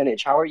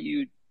percentage. How are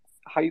you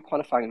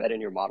quantifying that in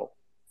your model?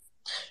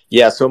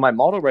 Yeah, so my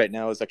model right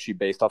now is actually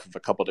based off of a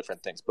couple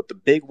different things. But the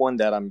big one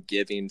that I'm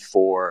giving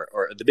for,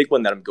 or the big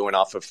one that I'm going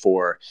off of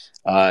for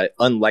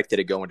unlikely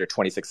to go under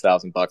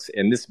 $26,000,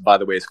 and this, by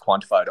the way, is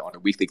quantified on a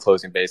weekly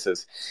closing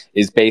basis,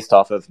 is based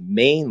off of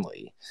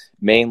mainly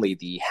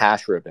the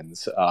hash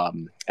ribbons,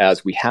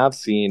 as we have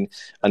seen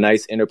a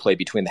nice interplay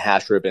between the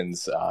hash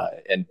ribbons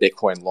and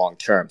Bitcoin long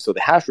term. So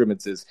the hash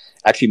ribbons is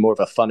actually more of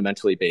a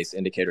fundamentally based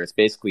indicator. It's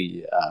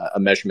basically a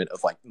measurement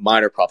of like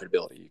miner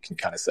profitability, you can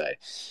kind of say.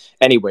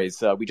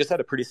 Anyways, we just had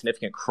a pretty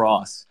significant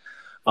cross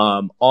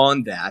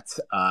on that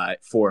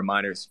for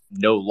miners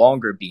no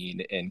longer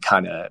being in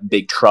kind of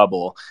big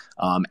trouble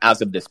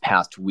as of this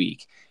past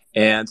week.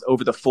 And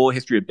over the full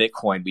history of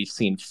Bitcoin, we've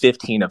seen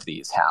 15 of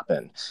these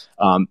happen.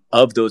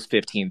 Of those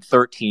 15,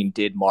 13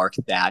 did mark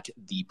that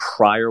the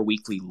prior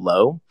weekly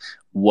low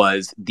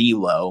was the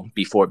low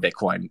before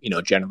Bitcoin,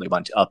 generally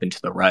went up and to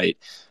the right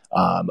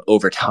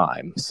over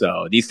time.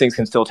 So these things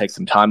can still take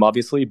some time,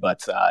 obviously,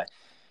 but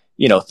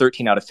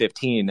 13 out of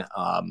 15,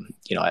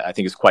 I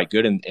think is quite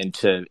good. And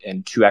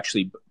to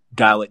actually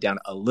dial it down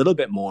a little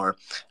bit more,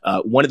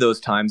 one of those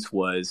times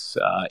was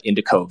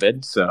into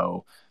COVID.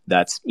 So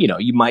that's,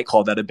 you might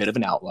call that a bit of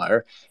an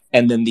outlier.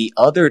 And then the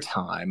other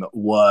time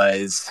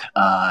was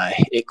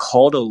it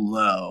called a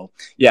low.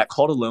 Yeah, it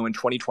called a low in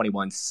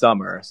 2021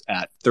 summer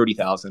at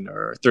 30,000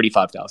 or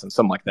 35,000,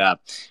 something like that.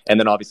 And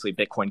then obviously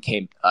Bitcoin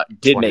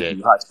did make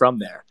new highs from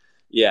there.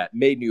 Yeah,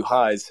 made new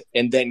highs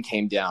and then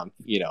came down,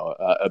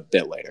 a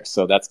bit later.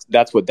 So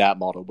that's what that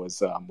model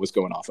was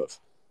going off of.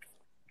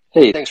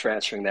 Hey, thanks for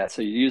answering that.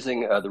 So you're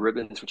using the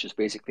ribbons, which is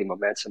basically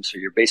momentum. So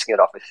you're basing it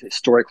off of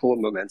historical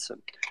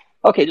momentum.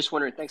 Okay, just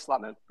wondering. Thanks a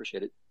lot, man.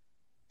 Appreciate it.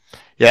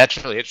 Yeah, that's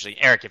really interesting.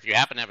 Eric, if you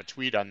happen to have a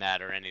tweet on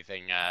that or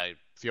anything,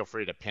 feel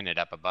free to pin it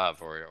up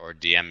above or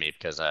DM me,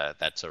 because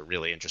that's a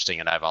really interesting,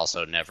 and I've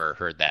also never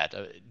heard that.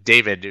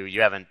 David, you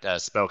haven't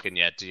spoken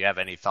yet. Do you have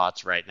any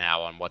thoughts right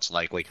now on what's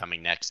likely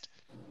coming next?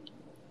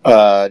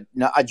 No,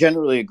 I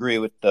generally agree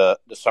with the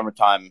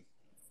summertime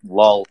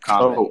lull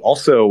comment. Oh,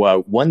 also,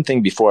 one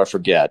thing before I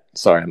forget.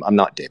 Sorry, I'm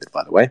not David,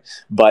 by the way.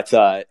 But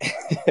on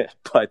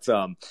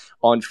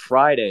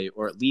Friday,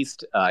 or at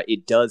least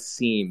it does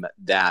seem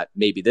that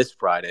maybe this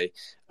Friday,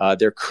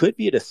 there could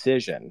be a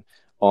decision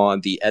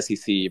on the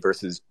SEC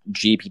versus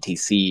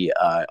GPTC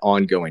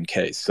ongoing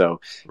case. So,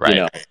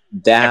 right.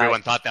 That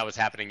everyone thought that was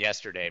happening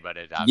yesterday, but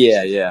it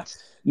obviously didn't.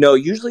 No,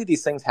 usually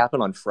these things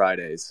happen on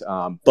Fridays,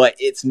 but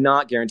it's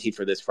not guaranteed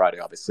for this Friday,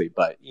 obviously.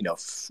 But,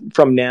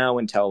 from now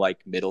until like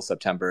middle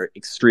September,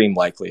 extreme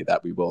likely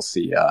that we will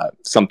see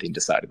something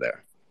decided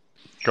there.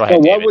 Go ahead,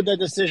 so David. what would that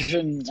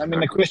decision,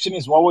 the question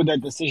is, what would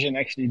that decision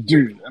actually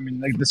do?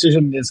 The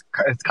decision it's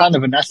kind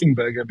of a nothing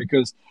burger,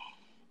 because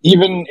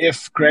even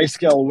if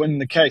Grayscale win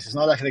the case, it's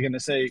not like they're going to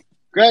say,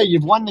 great,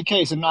 you've won the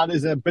case and now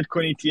there's a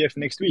Bitcoin ETF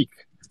next week.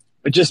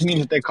 It just means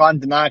that they can't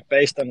deny it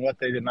based on what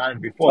they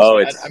denied before.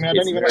 Oh, so it's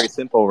very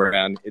simple,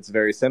 Ryan. It's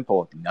very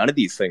simple. None of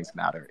these things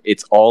matter.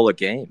 It's all a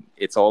game.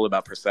 It's all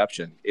about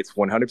perception. It's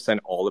 100%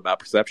 all about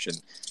perception.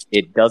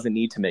 It doesn't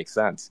need to make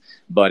sense.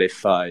 But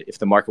if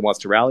the market wants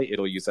to rally,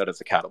 it'll use that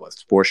as a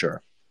catalyst, for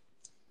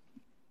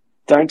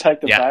Don't take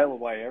the veil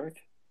away,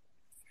 Eric.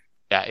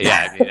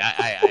 Yeah.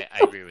 I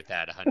agree with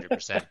that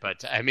 100%.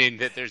 But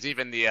there's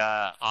even the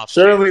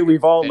surely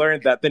we've all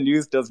learned that the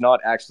news does not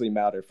actually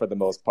matter for the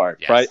most part,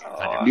 yes, right?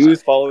 100%.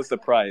 News follows the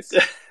price.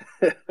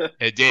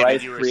 Hey, David,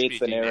 price you were creates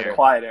the narrative. There.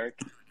 Quiet, Eric.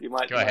 You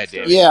might go ahead,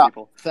 David. Yeah,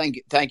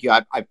 thank you.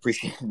 I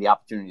appreciate the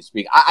opportunity to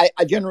speak. I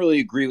generally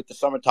agree with the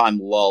summertime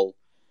lull.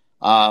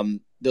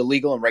 The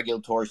legal and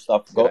regulatory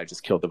stuff. I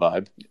just killed the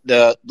vibe.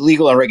 The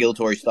legal and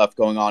regulatory stuff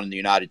going on in the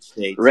United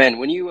States. Ren,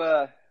 when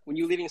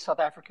you leaving South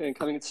Africa and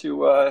coming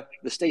to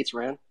the States,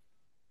 Ren?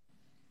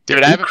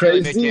 David, I have a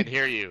feeling they can't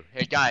hear you.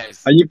 Hey,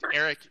 guys.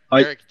 Eric,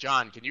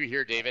 John, can you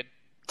hear David?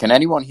 Can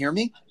anyone hear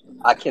me?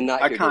 I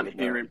cannot. I can't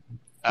hear him.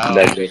 Oh,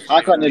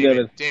 I can't hear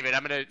David. David,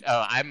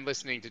 I'm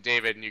listening to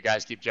David, and you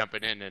guys keep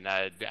jumping in, and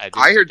I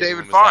hear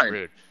David fine.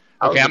 Rude.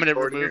 Okay, I'm going to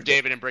remove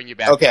David and bring you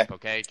back up.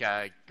 Okay,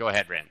 go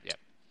ahead, Ren. Yeah.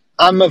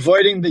 I'm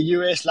avoiding the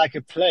US like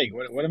a plague.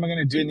 What am I going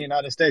to do in the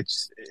United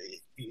States?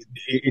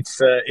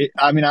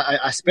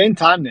 I spent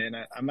time there, and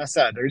I must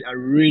say, I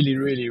really,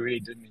 really, really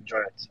didn't enjoy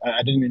it.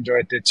 I didn't enjoy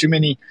it. There are too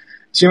many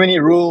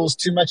rules,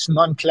 too much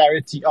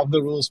non-clarity of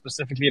the rules,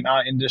 specifically in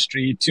our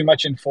industry, too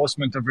much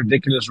enforcement of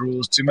ridiculous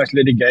rules, too much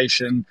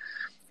litigation,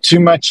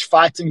 too much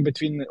fighting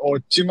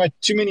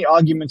too many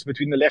arguments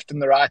between the left and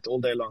the right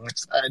all day long.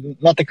 It's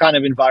not the kind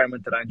of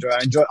environment that I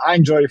enjoy. I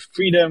enjoy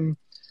freedom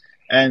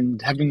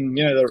and having,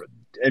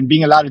 and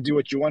being allowed to do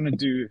what you want to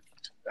do.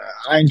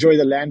 I enjoy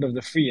the land of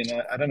the free,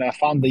 and I don't know. I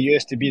found the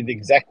US to be the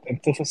exact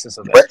antithesis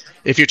of that.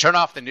 If you turn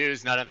off the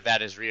news, none of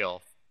that is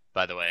real.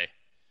 By the way,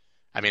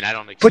 I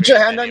don't. Put your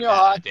hand on your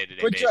heart.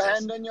 Put your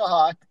hand on your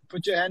heart.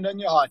 Put your hand on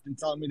your heart, and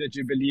tell me that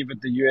you believe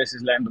that the US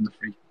is land of the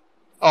free.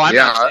 Oh, I'm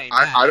not saying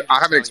that. I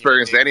haven't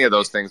experienced any of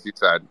those things you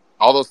said.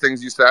 All those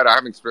things you said, I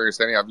haven't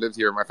experienced any. I've lived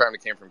here. My family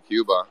came from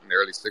Cuba in the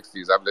early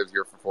 60s. I've lived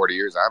here for 40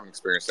 years. I haven't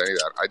experienced any of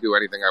that. I do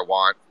anything I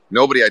want.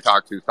 Nobody I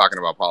talk to is talking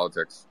about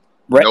politics.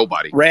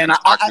 Nobody. Ran,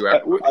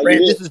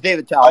 this is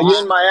David Tawil. Are you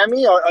in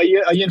Miami or are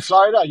you in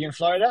Florida?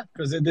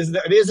 Because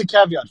there's a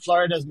caveat.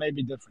 Florida's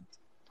maybe different.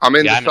 I'm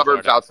in Yeah, the I'm in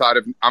suburbs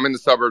Florida. I'm in the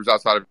suburbs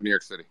outside of New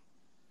York City.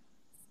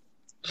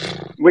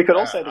 We could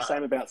all say the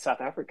same about South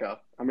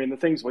Africa. I mean, the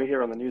things we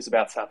hear on the news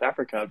about South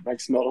Africa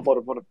makes not a lot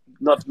of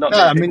not No,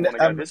 many I people mean, want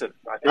to go visit.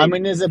 I I think.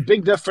 mean, there's a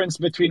big difference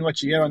between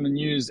what you hear on the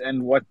news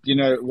and what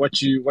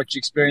you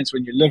experience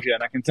when you live here.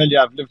 And I can tell you,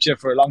 I've lived here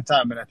for a long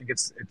time, and I think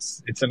it's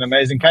an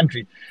amazing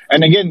country.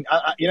 And again,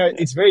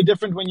 it's very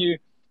different when you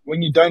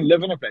don't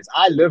live in a place.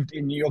 I lived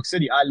in New York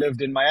City. I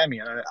lived in Miami,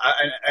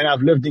 and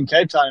I've lived in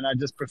Cape Town, and I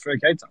just prefer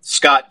Cape Town.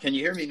 Scott, can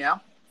you hear me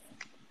now?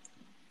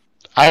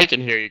 I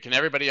can hear you. Can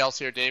everybody else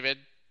hear David?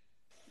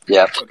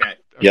 Yeah. Okay.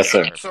 Yes,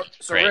 sir. So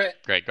Great. Rand,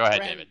 Great. Go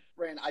ahead, David.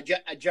 Rand,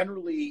 I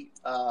generally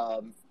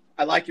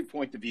I like your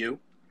point of view.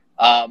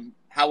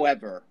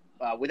 However,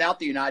 without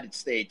the United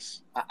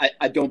States,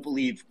 I don't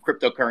believe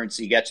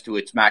cryptocurrency gets to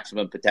its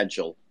maximum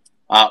potential,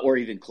 or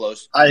even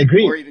close. I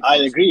agree. Or even close.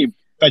 agree.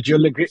 But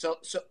you'll agree. So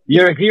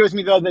You agree with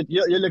me though that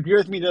you'll agree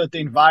with me that the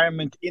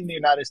environment in the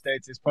United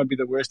States is probably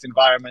the worst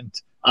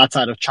environment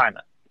outside of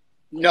China.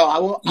 no, I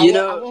won't.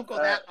 I won't go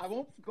that. I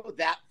won't go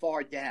that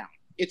far down.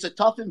 It's a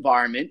tough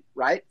environment,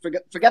 right?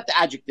 Forget the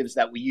adjectives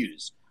that we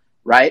use,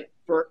 right?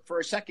 For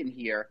a second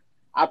here,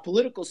 our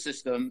political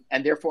system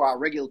and therefore our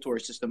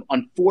regulatory system,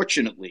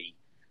 unfortunately,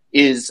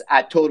 is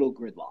at total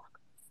gridlock,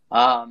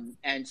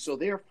 and so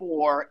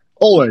therefore,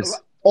 Always.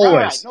 all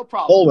right, no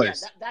problem.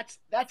 Always. Yeah,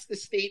 that's the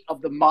state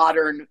of the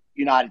modern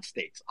United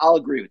States. I'll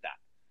agree with that,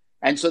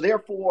 and so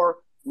therefore,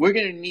 we're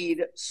going to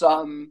need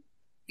some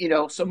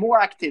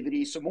more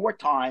activity, some more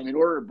time in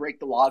order to break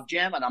the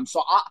logjam. And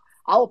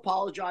I'll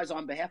apologize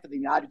on behalf of the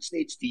United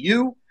States to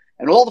you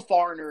and all the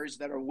foreigners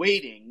that are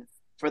waiting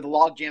for the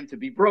logjam to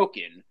be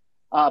broken.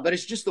 But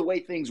it's just the way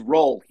things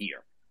roll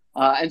here,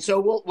 and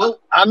so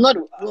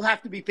we'll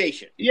have to be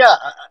patient. Yeah,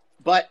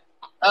 But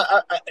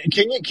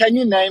can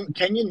you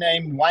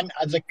name one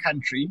other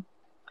country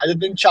other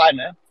than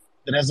China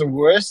that has a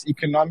worse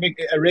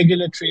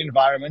regulatory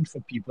environment for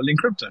people in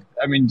crypto?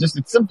 I mean,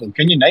 it's simple.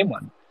 Can you name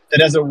one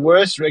that has a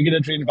worse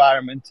regulatory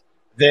environment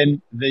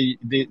than the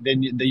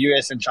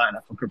US and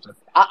China for crypto?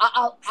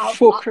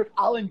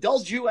 I'll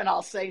indulge you and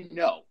I'll say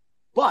no.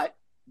 But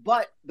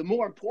the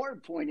more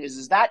important point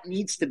is that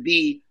needs to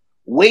be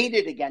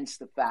weighted against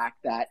the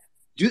fact that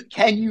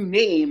can you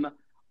name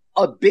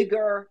a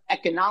bigger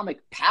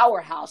economic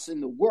powerhouse in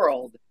the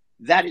world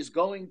that is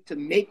going to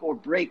make or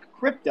break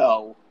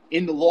crypto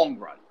in the long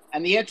run?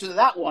 And the answer to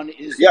that one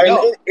is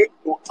no.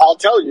 I'll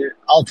tell you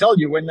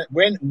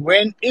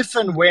if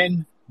and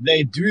when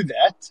they do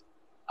that,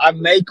 I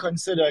may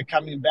consider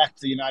coming back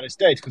to the United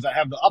States because I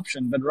have the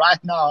option. But right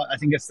now, I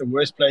think it's the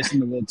worst place in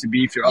the world to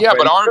be if you're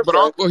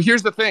well,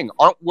 here's the thing.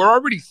 We're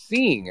already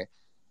seeing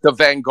the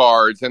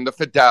Vanguards and the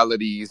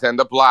Fidelities and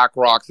the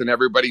BlackRocks and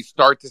everybody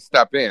start to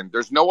step in.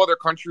 There's no other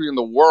country in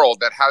the world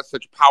that has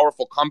such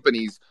powerful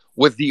companies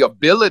with the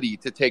ability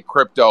to take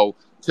crypto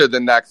to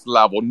the next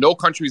level. No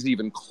country's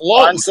even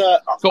close.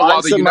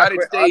 While the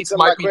United States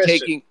might be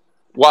taking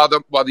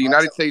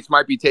States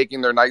might be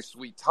taking their nice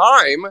sweet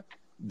time,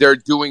 they're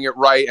doing it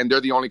right, and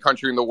they're the only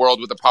country in the world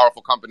with the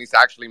powerful companies to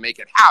actually make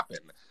it happen.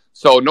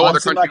 So no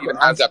other country even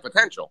has that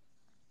potential.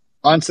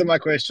 Answer my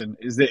question.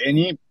 Is there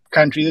any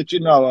country that you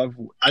know of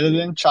other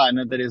than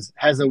China that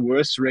has a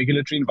worse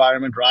regulatory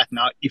environment right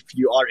now if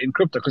you are in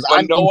crypto?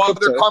 But no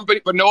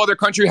other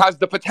country has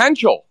the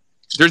potential.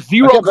 There's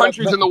zero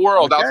countries in the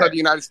world outside the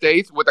United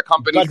States with the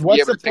companies to be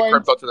able to take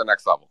crypto to the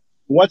next level.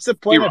 What's the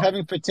point of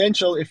having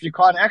potential if you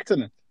can't act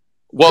on it?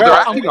 Well, they're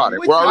acting on it.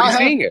 We're already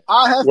seeing it.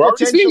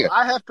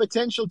 I have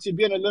potential to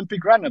be an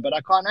Olympic runner, but I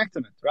can't act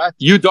on it, right?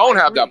 You don't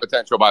have that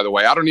potential, by the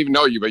way. I don't even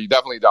know you, but you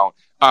definitely don't.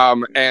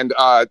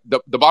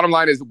 The bottom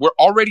line is we're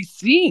already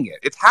seeing it.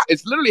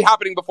 It's literally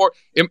happening before.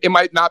 It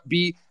might not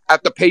be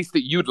at the pace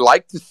that you'd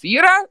like to see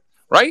it at,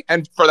 right?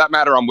 And for that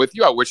matter, I'm with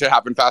you. I wish it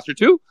happened faster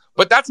too.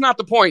 But that's not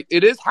the point.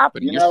 It is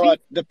happening. You know what?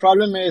 The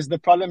problem is,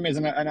 and I'm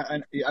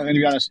going to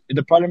be honest,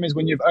 the problem is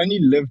when you've only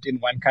lived in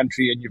one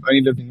country and you've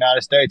only lived in the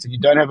United States and you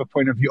don't have a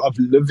point of view of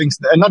living,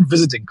 and not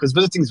visiting, because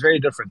visiting is very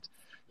different.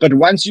 But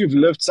once you've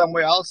lived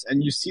somewhere else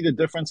and you see the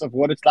difference of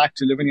what it's like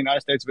to live in the United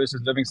States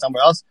versus living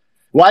somewhere else,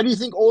 why do you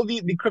think all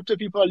the crypto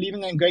people are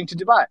leaving and going to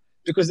Dubai?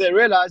 Because they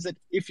realize that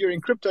if you're in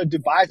crypto,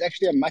 Dubai is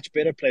actually a much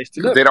better place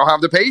to live. They don't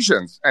have the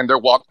patience, and they're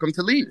welcome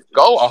to leave.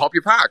 Go, I'll help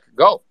you pack.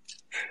 Go.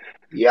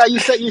 Yeah, you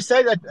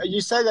say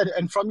that,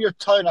 and from your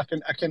tone, I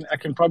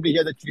can probably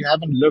hear that you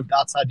haven't lived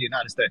outside the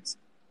United States.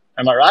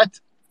 Am I right?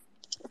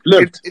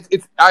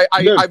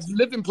 I've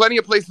lived in plenty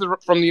of places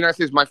from the United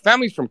States. My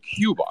family's from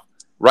Cuba,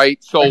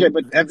 right? So, okay,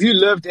 but have you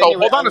lived? So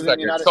hold on a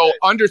second. So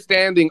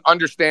understanding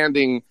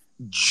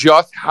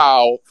just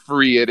how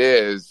free it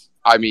is.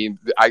 I mean,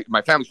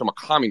 my family's from a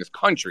communist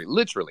country,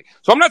 literally.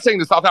 So I'm not saying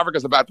that South Africa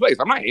is a bad place.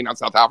 I'm not hating on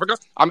South Africa.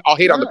 I'll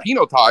hate on the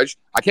Pinotage.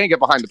 I can't get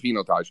behind the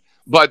Pinotage.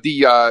 But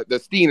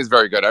the Steen is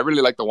very good. I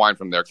really like the wine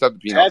from there,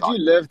 except the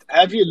Pinotage.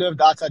 Have you lived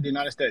outside the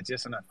United States,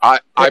 yes or no? I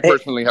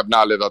personally have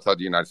not lived outside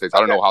the United States. I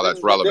don't know how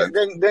that's relevant.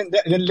 Then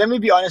let me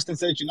be honest and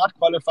say that you're not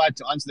qualified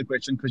to answer the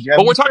question because you have.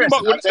 But we're talking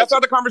about, that's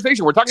not the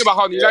conversation. We're talking about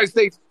how in the United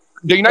States,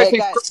 The United Hey,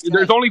 States, guys,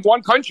 there's only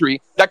one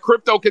country that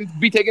crypto can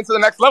be taken to the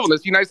next level.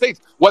 It's the United States.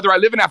 Whether I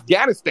live in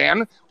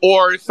Afghanistan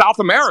or South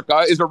America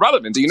is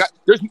irrelevant.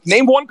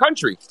 Name one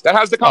country that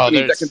has the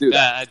companies that can do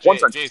that. One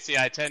country. JC,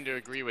 I tend to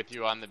agree with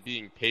you on the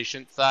being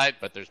patient side,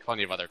 but there's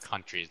plenty of other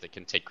countries that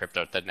can take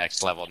crypto to the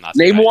next level. Not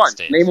the Name United one.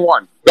 States. Name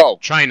one. Go.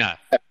 China.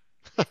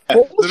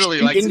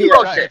 Literally, like India.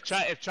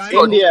 If China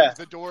opens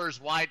the doors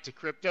wide to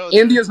crypto,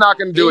 India's not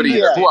going to do it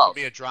either. It Who will else?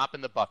 be a drop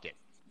in the bucket.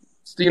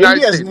 It's the United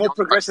India is States. more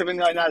progressive in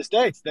the United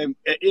States.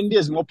 India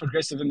is more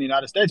progressive in the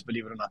United States,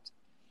 believe it or not.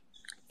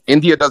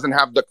 India doesn't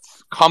have the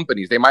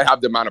companies. They might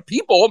have the amount of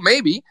people,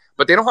 maybe,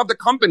 but they don't have the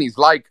companies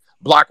like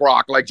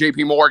BlackRock, like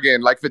JP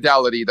Morgan, like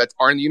Fidelity that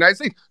are in the United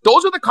States.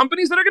 Those are the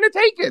companies that are going to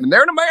take it, and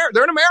they're in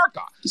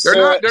America.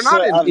 They're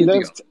not in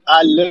India.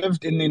 I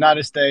lived in the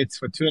United States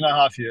for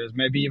 2.5 years,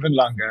 maybe even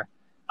longer.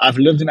 I've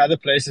lived in other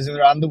places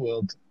around the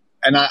world.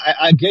 And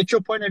I get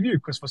your point of view,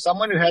 because for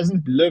someone who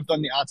hasn't lived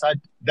on the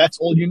outside, that's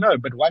all you know.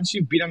 But once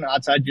you've been on the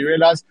outside, you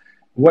realize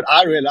what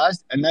I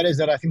realized, and that is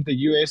that I think the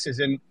US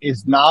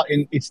is now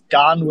in its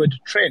downward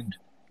trend.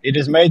 It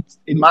has made,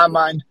 in my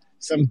mind,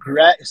 some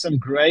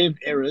grave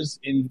errors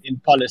in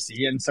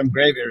policy and some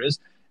grave errors.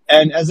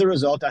 And as a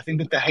result, I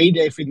think that the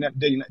heyday for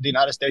the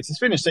United States is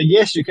finished. So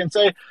yes, you can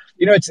say,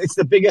 it's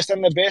the biggest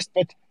and the best,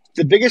 but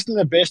the biggest and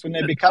the best, when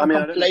they become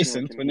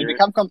complacent,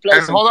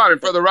 And hold on,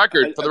 and for the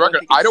record,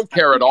 I don't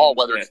care at all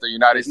whether it's the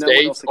United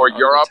States or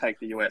Europe. Take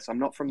the US. I'm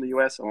not from the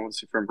US. I'm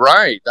obviously from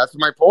Right. That's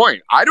my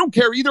point. I don't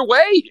care either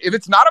way. If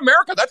it's not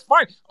America, that's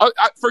fine.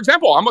 For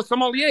example, I'm a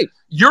sommelier.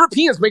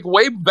 Europeans make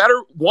way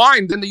better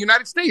wine than the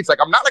United States. Like,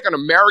 I'm not like an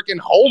American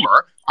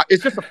homer.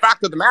 It's just a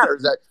fact of the matter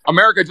is that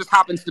America just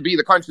happens to be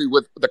the country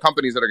with the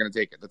companies that are going to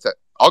take it. That's it.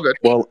 All good.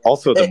 Well,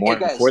 also the more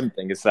important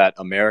thing is that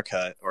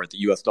America, or the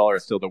U.S. dollar,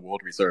 is still the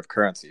world reserve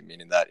currency,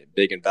 meaning that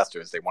big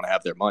investors, they want to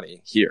have their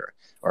money here,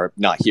 or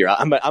not here.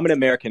 I'm an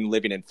American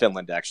living in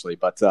Finland, actually,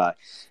 but it's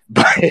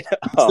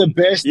the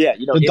best. Yeah,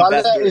 the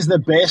dollar is the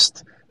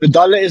best. The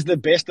dollar is the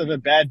best of a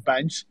bad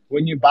bunch.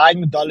 When you're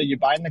buying the dollar, you're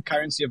buying the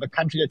currency of a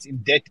country that's in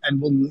debt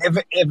and will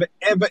never, ever,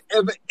 ever,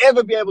 ever,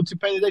 ever be able to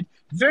pay the debt.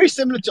 Very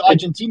similar to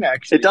Argentina,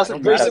 actually. It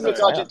doesn't very matter. Similar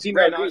to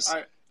Argentina.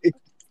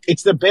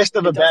 It's the best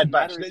of a bad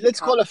bunch. Let's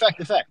call a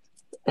fact a fact.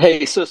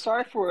 Hey, so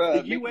sorry for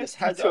the U.S.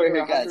 has over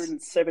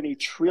 170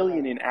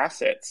 trillion in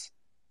assets.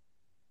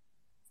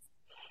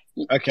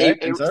 Okay,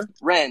 and so?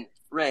 Ren.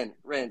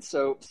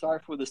 So sorry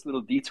for this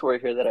little detour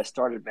here that I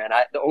started, man.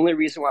 The only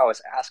reason why I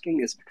was asking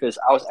is because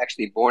I was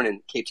actually born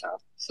in Cape Town.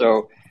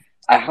 So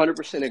I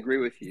 100% agree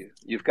with you.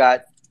 You've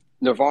got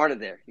Nirvana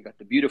there. You got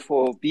the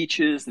beautiful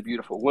beaches, the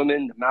beautiful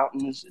women, the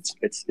mountains.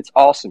 It's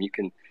awesome. You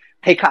can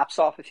pay cops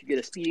off if you get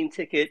a speeding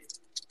ticket.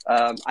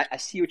 I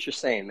see what you're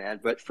saying,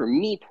 man. But for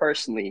me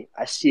personally,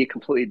 I see it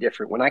completely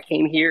different. When I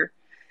came here,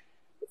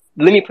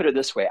 let me put it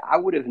this way. I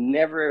would have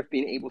never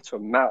been able to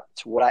amount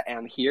to what I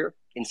am here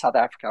in South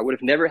Africa. I would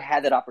have never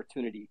had that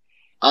opportunity.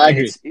 I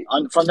agree.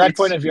 From that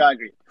point of view, I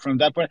agree. From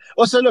that point.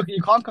 Also, look,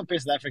 you can't compare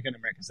South Africa and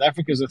America. South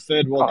Africa is a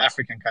third world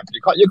African country.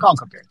 You can't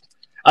compare it.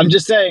 I'm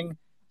just saying,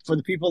 for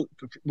the people,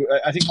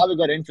 I think how we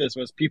got into this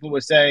was people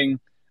were saying,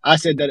 I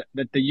said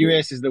that the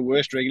US is the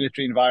worst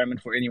regulatory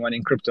environment for anyone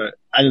in crypto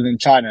other than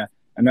China.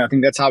 And I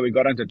think that's how we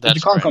got into it. But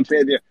you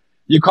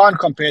can't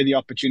compare the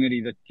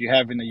opportunity that you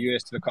have in the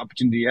US to the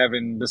opportunity you have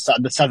in the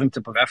southern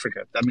tip of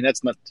Africa. I mean,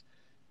 that's not,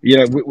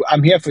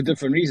 I'm here for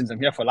different reasons. I'm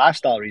here for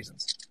lifestyle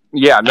reasons.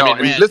 Yeah, no.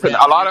 I mean, listen,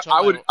 a lot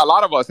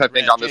of us, I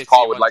think, on this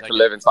call would like to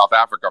live in South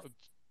Africa.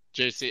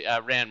 JC,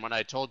 Rand, when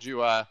I told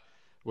you,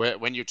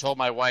 when you told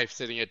my wife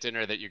sitting at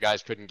dinner that you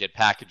guys couldn't get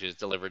packages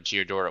delivered to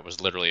your door, it was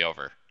literally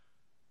over.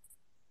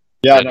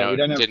 Yeah, we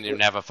didn't even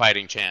have a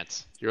fighting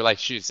chance. You were like,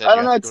 she said, I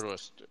don't know.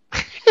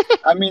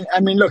 I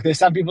mean, look, there's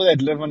some people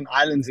that live on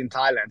islands in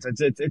Thailand. So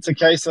it's a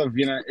case of,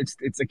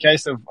 it's a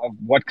case of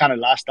what kind of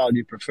lifestyle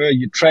you prefer.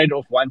 You trade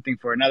off one thing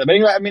for another. But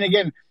anyway, I mean,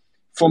 again,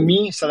 for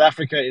me, South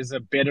Africa is a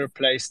better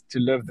place to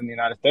live than the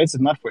United States.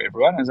 It's not for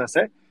everyone, as I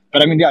say.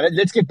 But I mean, yeah,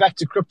 let's get back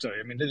to crypto.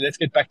 I mean, let's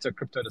get back to a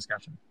crypto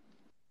discussion.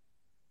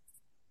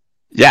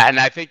 Yeah, and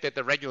I think that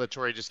the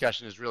regulatory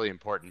discussion is really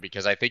important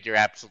because I think you're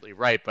absolutely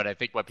right. But I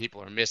think what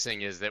people are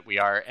missing is that we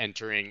are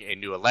entering a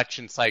new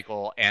election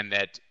cycle and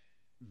that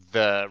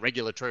the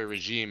regulatory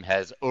regime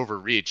has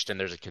overreached, and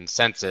there's a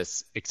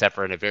consensus, except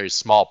for in a very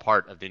small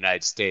part of the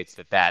United States,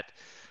 that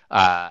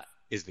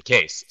is the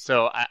case.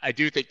 So I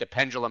do think the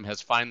pendulum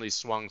has finally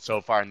swung so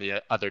far in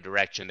the other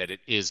direction that it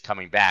is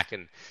coming back.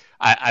 And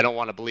I don't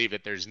want to believe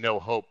that there's no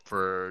hope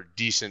for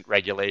decent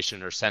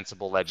regulation or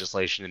sensible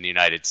legislation in the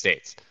United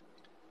States.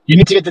 You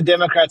need to get the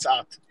Democrats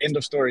out. End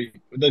of story.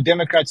 The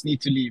Democrats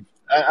need to leave.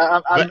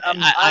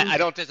 I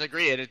don't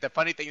disagree. And the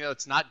funny thing, though,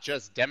 it's not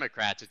just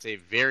Democrats. It's a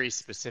very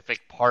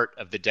specific part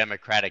of the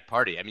Democratic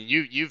Party. I mean,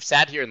 you've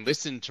sat here and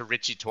listened to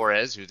Richie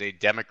Torres, who's a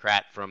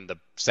Democrat from the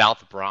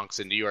South Bronx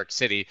in New York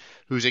City,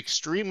 who's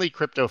extremely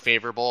crypto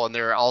favorable. And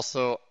there are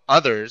also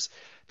others.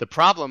 The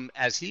problem,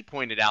 as he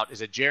pointed out,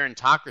 is a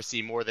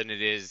gerontocracy more than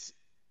it is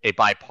a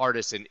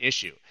bipartisan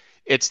issue.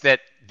 It's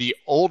that the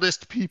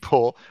oldest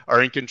people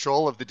are in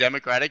control of the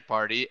Democratic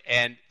Party,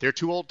 and they're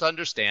too old to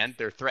understand.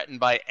 They're threatened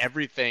by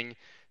everything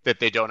that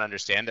they don't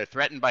understand. They're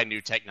threatened by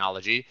new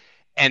technology.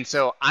 And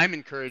so I'm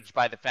encouraged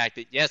by the fact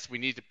that, yes, we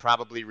need to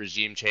probably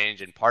regime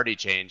change and party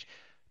change,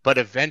 but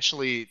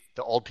eventually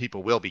the old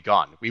people will be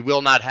gone. We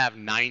will not have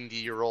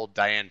 90-year-old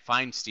Dianne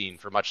Feinstein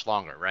for much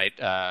longer, right?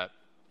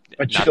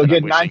 But you'll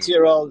get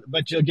 90-year-old.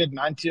 But you'll get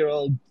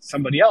 90-year-old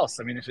somebody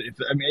else. I mean,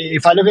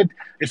 if I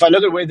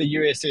look at where the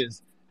US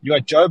is, you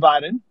got Joe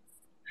Biden,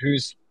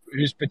 who's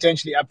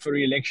potentially up for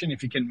re-election if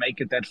he can make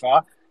it that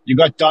far. You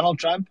got Donald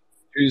Trump,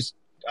 who's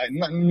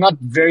not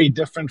very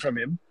different from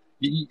him.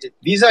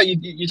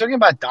 You're talking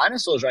about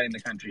dinosaurs running the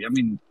country. I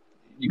mean,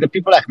 you got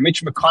people like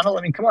Mitch McConnell.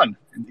 I mean, come on.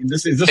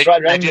 Is this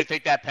right? I do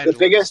think that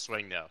pendulum will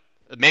swing, though.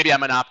 Maybe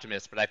I'm an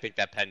optimist, but I think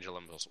that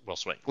pendulum will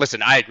swing.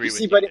 Listen, I agree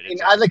with you. But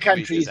in other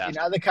countries,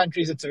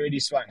 it's already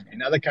swung. And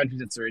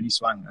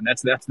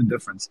that's the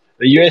difference.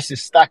 The US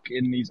is stuck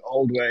in these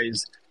old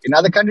ways. In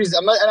other countries,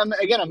 I'm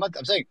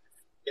saying,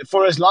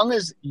 for as long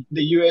as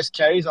the US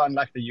carries on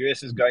like the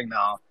US is going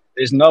now,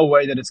 there's no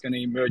way that it's going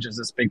to emerge as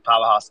this big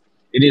powerhouse.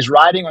 It is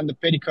riding on the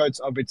petticoats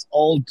of its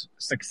old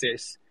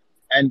success,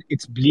 and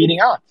it's bleeding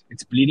out.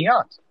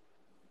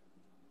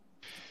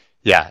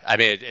 Yeah, I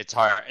mean, it's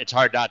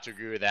hard not to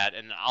agree with that.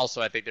 And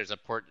also, I think there's an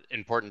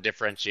important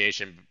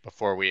differentiation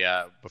before we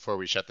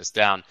shut this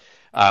down.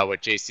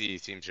 What JC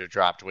seems to have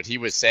dropped, what he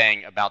was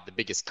saying about the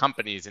biggest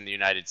companies in the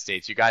United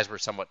States. You guys were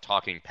somewhat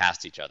talking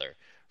past each other,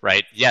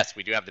 right? Yes,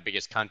 we do have the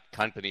biggest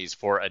companies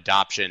for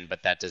adoption,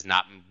 but that does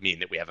not mean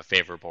that we have a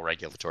favorable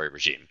regulatory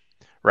regime.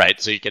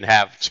 Right, so you can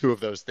have two of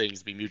those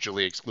things be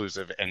mutually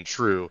exclusive and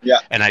true.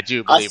 Yeah, and I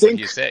do believe what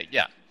you say.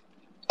 Yeah,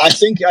 I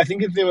think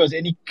if there was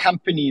any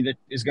company that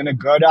is going to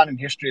go down in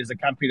history as a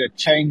company that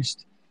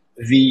changed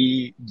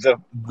the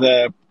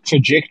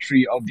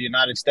trajectory of the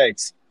United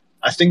States,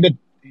 I think that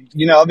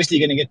obviously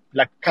you're going to get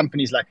like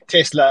companies like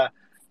Tesla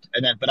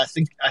and that, but I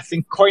think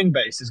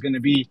Coinbase is going to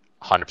be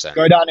 100%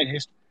 go down in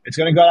history. It's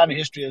going to go down in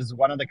history as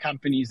one of the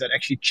companies that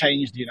actually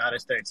changed the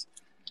United States.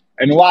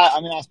 And why? I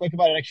mean, I spoke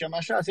about it actually on my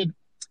show. I said,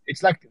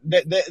 it's like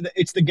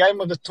it's the game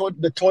of the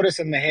tortoise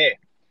and the hare.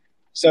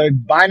 So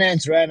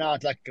Binance ran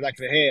out like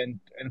the hare,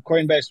 and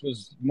Coinbase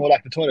was more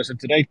like the tortoise. And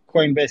today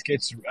Coinbase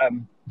gets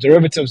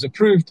derivatives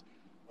approved.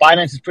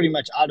 Binance is pretty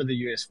much out of the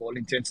US for all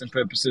intents and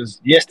purposes.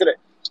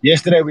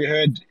 Yesterday we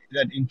heard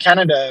that in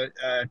Canada,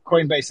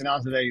 Coinbase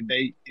announced that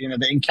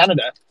they're in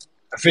Canada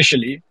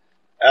officially.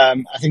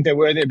 I think they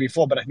were there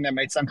before, but I think they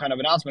made some kind of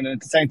announcement. And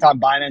at the same time,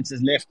 Binance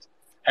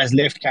has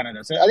left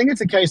Canada. So I think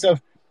it's a case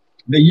of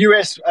the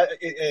US,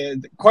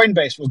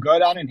 Coinbase will go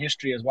down in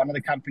history as one of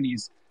the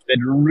companies that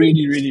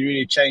really, really,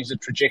 really changed the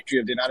trajectory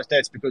of the United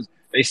States because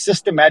they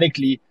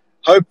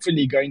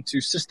hopefully going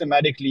to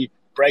systematically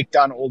break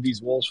down all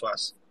these walls for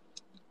us.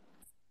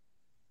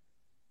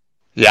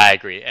 Yeah, I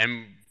agree.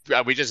 And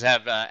we just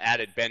have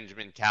added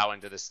Benjamin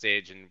Cowan to the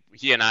stage, and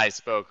he and I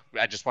spoke.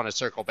 I just want to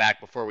circle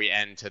back before we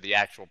end to the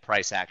actual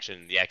price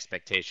action, the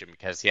expectation,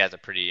 because he has a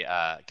pretty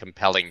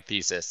compelling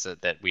thesis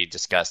that we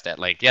discussed at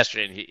length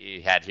yesterday, and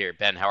he had here.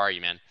 Ben, how are you,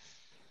 man?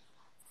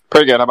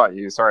 Pretty good. How about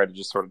you? Sorry to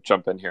just sort of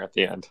jump in here at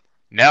the end.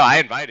 No, I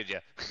invited you.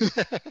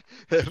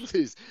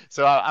 Please.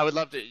 So I would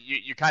love to.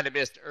 You kind of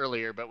missed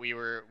earlier, but we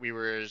were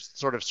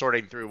sort of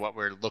sorting through what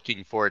we're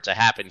looking for to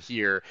happen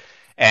here.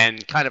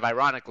 And kind of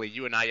ironically,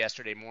 you and I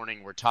yesterday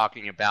morning were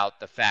talking about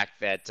the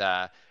fact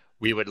that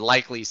we would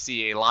likely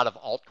see a lot of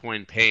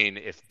altcoin pain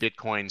if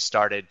Bitcoin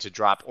started to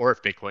drop or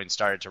if Bitcoin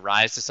started to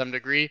rise to some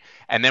degree.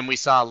 And then we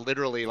saw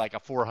literally like a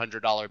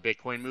 $400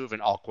 Bitcoin move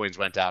and altcoins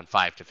went down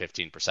 5 to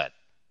 15%.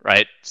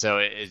 Right. So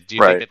do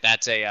you think that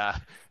that's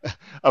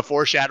a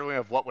foreshadowing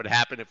of what would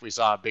happen if we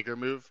saw a bigger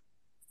move?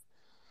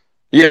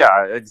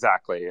 Yeah,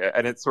 exactly.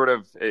 And it's sort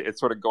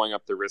of going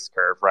up the risk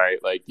curve,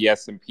 right? Like the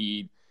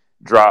S&P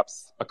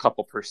drops a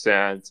couple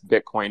percent,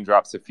 Bitcoin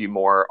drops a few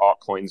more,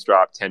 altcoins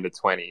drop 10 to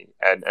 20.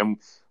 And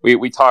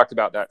we talked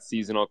about that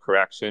seasonal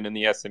correction in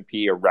the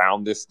S&P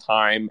around this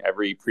time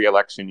every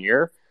pre-election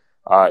year.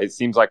 It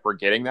seems like we're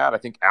getting that. I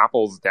think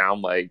Apple's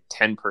down like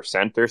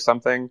 10% or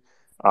something.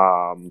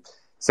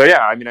 So yeah,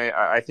 I mean,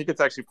 I think it's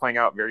actually playing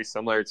out very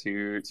similar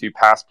to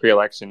past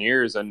pre-election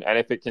years, and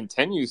if it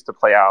continues to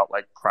play out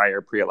like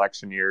prior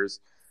pre-election years,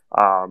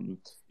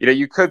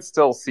 you could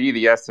still see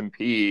the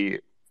S&P.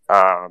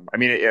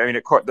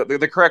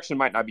 The correction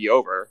might not be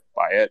over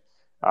by it,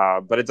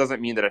 but it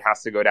doesn't mean that it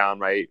has to go down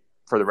right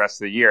for the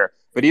rest of the year.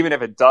 But even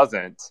if it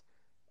doesn't,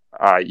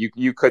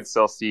 you could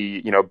still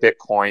see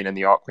Bitcoin and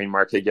the altcoin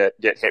market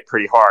get hit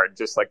pretty hard,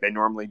 just like they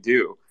normally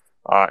do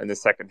in the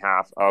second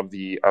half of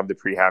the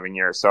pre-halving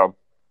year. So.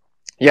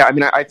 Yeah, I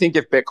mean, I think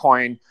if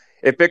Bitcoin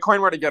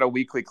were to get a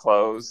weekly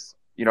close,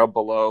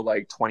 below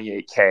like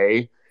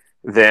 28K,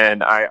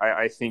 then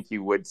I think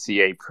you would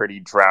see a pretty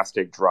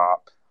drastic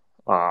drop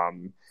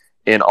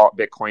in alt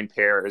Bitcoin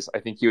pairs. I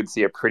think you would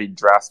see a pretty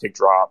drastic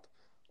drop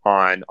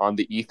on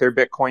the Ether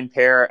Bitcoin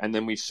pair, and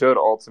then we should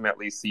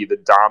ultimately see the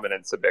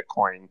dominance of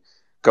Bitcoin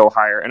go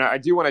higher. And I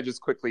do want to just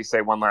quickly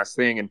say one last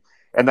thing,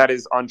 And that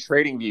is on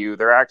TradingView,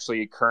 they're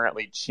actually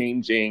currently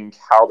changing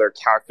how they're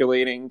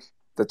calculating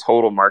the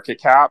total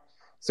market cap.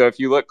 So if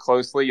you look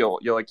closely,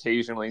 you'll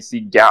occasionally see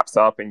gaps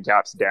up and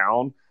gaps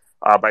down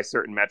by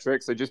certain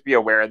metrics. So just be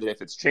aware that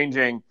if it's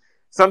changing,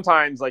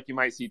 sometimes like you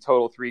might see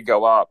total 3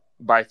 go up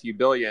by a few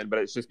billion, but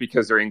it's just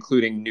because they're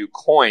including new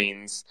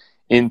coins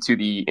into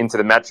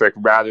the metric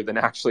rather than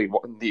actually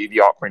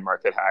the altcoin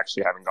market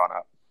actually having gone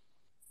up.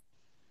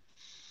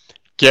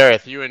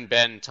 Gareth, you and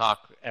Ben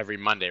talk every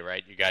Monday,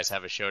 right? You guys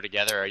have a show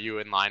together. Are you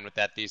in line with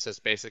that thesis,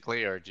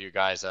 basically, or do you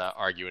guys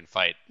argue and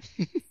fight?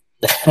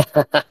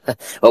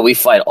 Well, we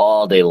fight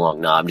all day long.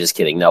 No, I'm just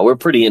kidding. No, we're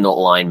pretty in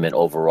alignment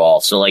overall.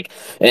 So like,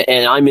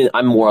 and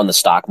I'm more on the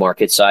stock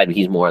market side.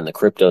 He's more on the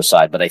crypto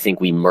side, but I think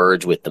we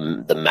merge with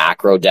the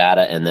macro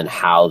data and then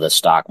how the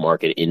stock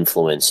market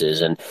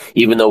influences. And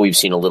even though we've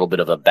seen a little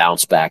bit of a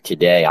bounce back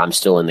today, I'm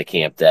still in the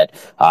camp that,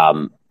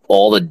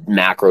 all the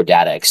macro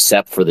data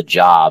except for the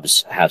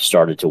jobs have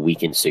started to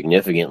weaken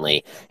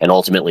significantly. And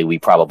ultimately, we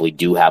probably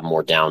do have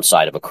more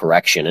downside of a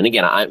correction. And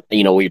again,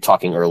 we were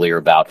talking earlier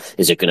about,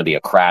 is it going to be a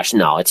crash?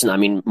 No, it's not. I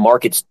mean,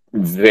 markets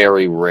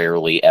very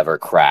rarely ever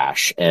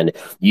crash. And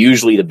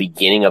usually the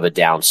beginning of a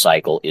down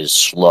cycle is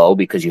slow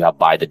because you have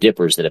buy the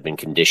dippers that have been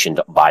conditioned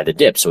by the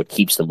dip. So it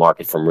keeps the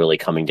market from really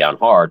coming down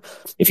hard.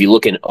 If you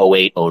look in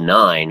 08,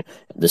 09,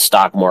 the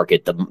stock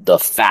market, the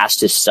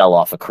fastest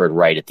sell-off occurred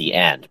right at the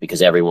end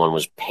because everyone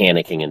was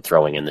panicking and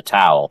throwing in the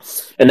towel.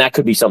 And that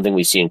could be something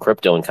we see in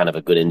crypto and kind of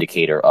a good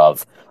indicator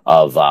of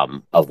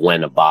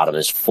when a bottom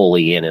is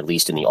fully in, at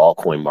least in the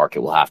altcoin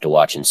market. We'll have to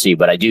watch and see.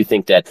 But I do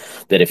think that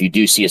if you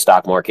do see a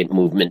stock market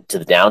movement to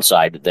the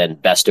downside, then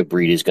best of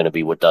breed is going to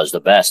be what does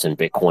the best. And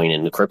Bitcoin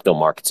in the crypto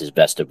markets is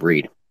best of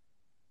breed.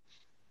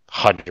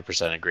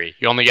 100% agree.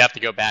 You only have to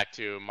go back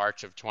to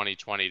March of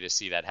 2020 to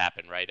see that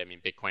happen, right? I mean,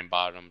 Bitcoin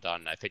bottomed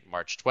on, I think,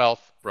 March 12th,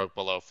 broke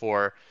below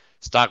 4.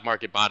 Stock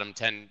market bottomed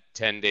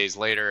 10 days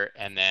later,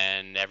 and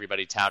then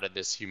everybody touted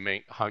this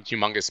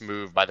humongous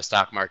move by the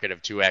stock market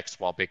of 2x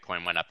while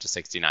Bitcoin went up to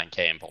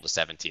 69K and pulled a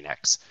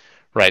 17x,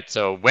 right?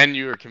 So when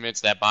you're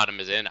convinced that bottom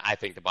is in, I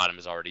think the bottom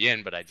is already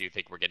in, but I do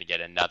think we're going to get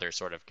another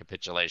sort of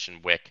capitulation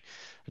wick,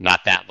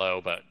 not that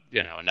low, but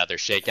another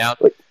shakeout.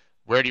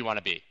 Where do you want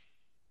to be?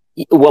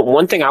 Well,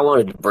 one thing I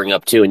wanted to bring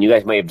up too, and you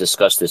guys may have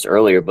discussed this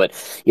earlier, but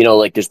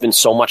there's been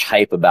so much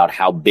hype about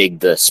how big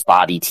the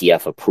spot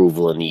ETF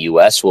approval in the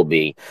US will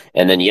be.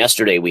 And then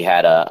yesterday we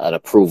had an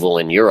approval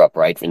in Europe,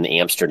 right, from the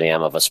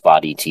Amsterdam of a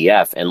spot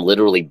ETF, and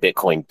literally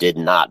Bitcoin did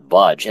not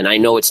budge. And I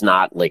know it's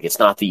not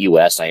the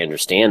US, I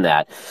understand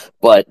that,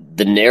 but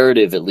the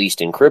narrative, at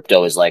least in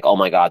crypto, is like, oh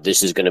my God,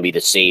 this is going to be the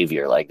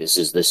savior. Like this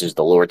is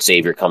the Lord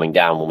Savior coming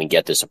down when we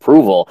get this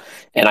approval.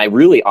 And I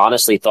really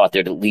honestly thought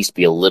there'd at least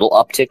be a little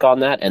uptick on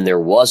that. And there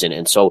wasn't.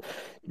 And so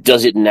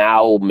does it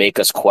now make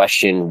us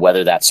question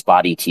whether that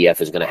spot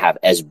ETF is going to have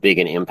as big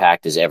an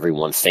impact as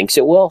everyone thinks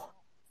it will?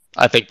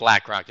 I think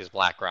BlackRock is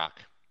BlackRock,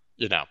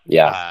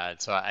 Yeah.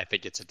 So I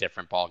think it's a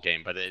different ball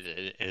game, but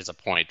it is a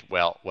point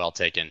well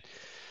taken.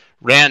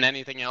 Ran,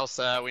 anything else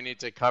we need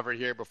to cover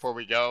here before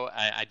we go?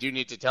 I do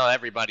need to tell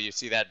everybody, you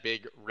see that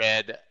big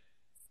red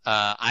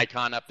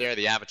icon up there,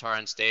 the avatar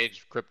on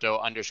stage,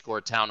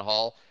 crypto_town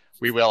hall.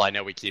 We will. I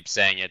know we keep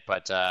saying it,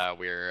 but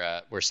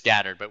we're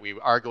scattered. But we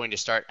are going to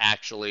start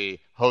actually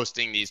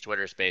hosting these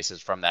Twitter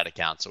Spaces from that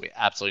account. So we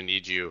absolutely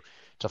need you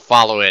to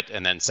follow it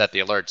and then set the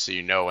alerts so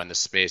you know when the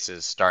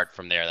spaces start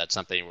from there. That's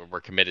something we're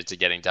committed to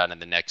getting done in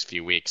the next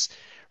few weeks.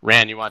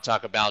 Rand, you want to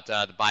talk about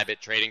the Bybit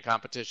trading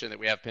competition that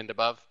we have pinned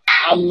above?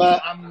 I'm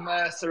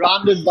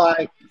surrounded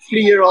by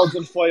 3-year-olds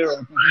and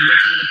 4-year-olds.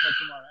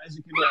 As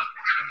you can hear.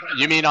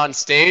 You mean on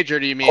stage, or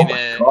do you mean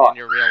in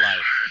your real life?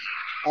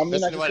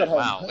 Listen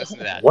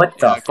to that. What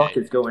the fuck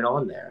is going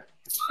on there?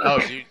 Oh,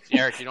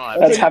 Eric, you don't have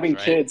That's kids, having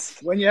right? kids.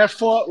 When you have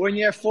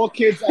 4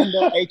 kids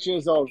under 8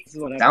 years old, this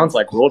is what happens. Sounds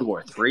like World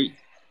War III.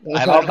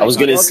 I was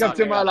gonna Welcome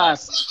to my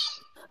life.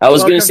 I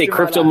was going to Welcome say to my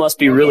crypto life. must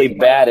be really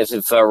bad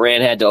if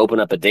Rand had to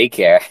open up a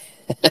daycare.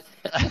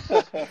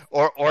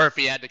 or if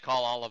he had to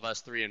call all of us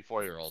 3 and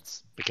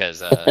 4-year-olds, because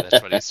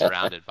that's what he's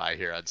surrounded by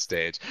here on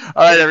stage.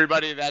 All right,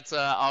 everybody, that's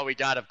all we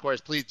got. Of course,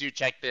 please do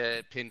check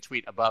the pinned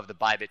tweet above the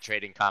Bybit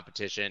trading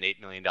competition,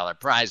 $8 million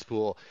prize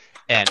pool,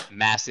 and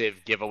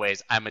massive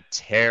giveaways. I'm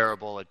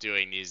terrible at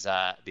doing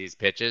these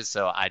pitches,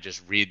 so I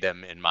just read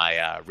them in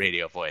my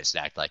radio voice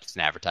and act like it's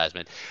an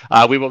advertisement.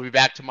 We will be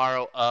back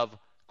tomorrow, of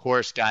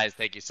course, guys.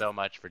 Thank you so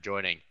much for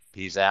joining.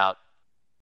 Peace out.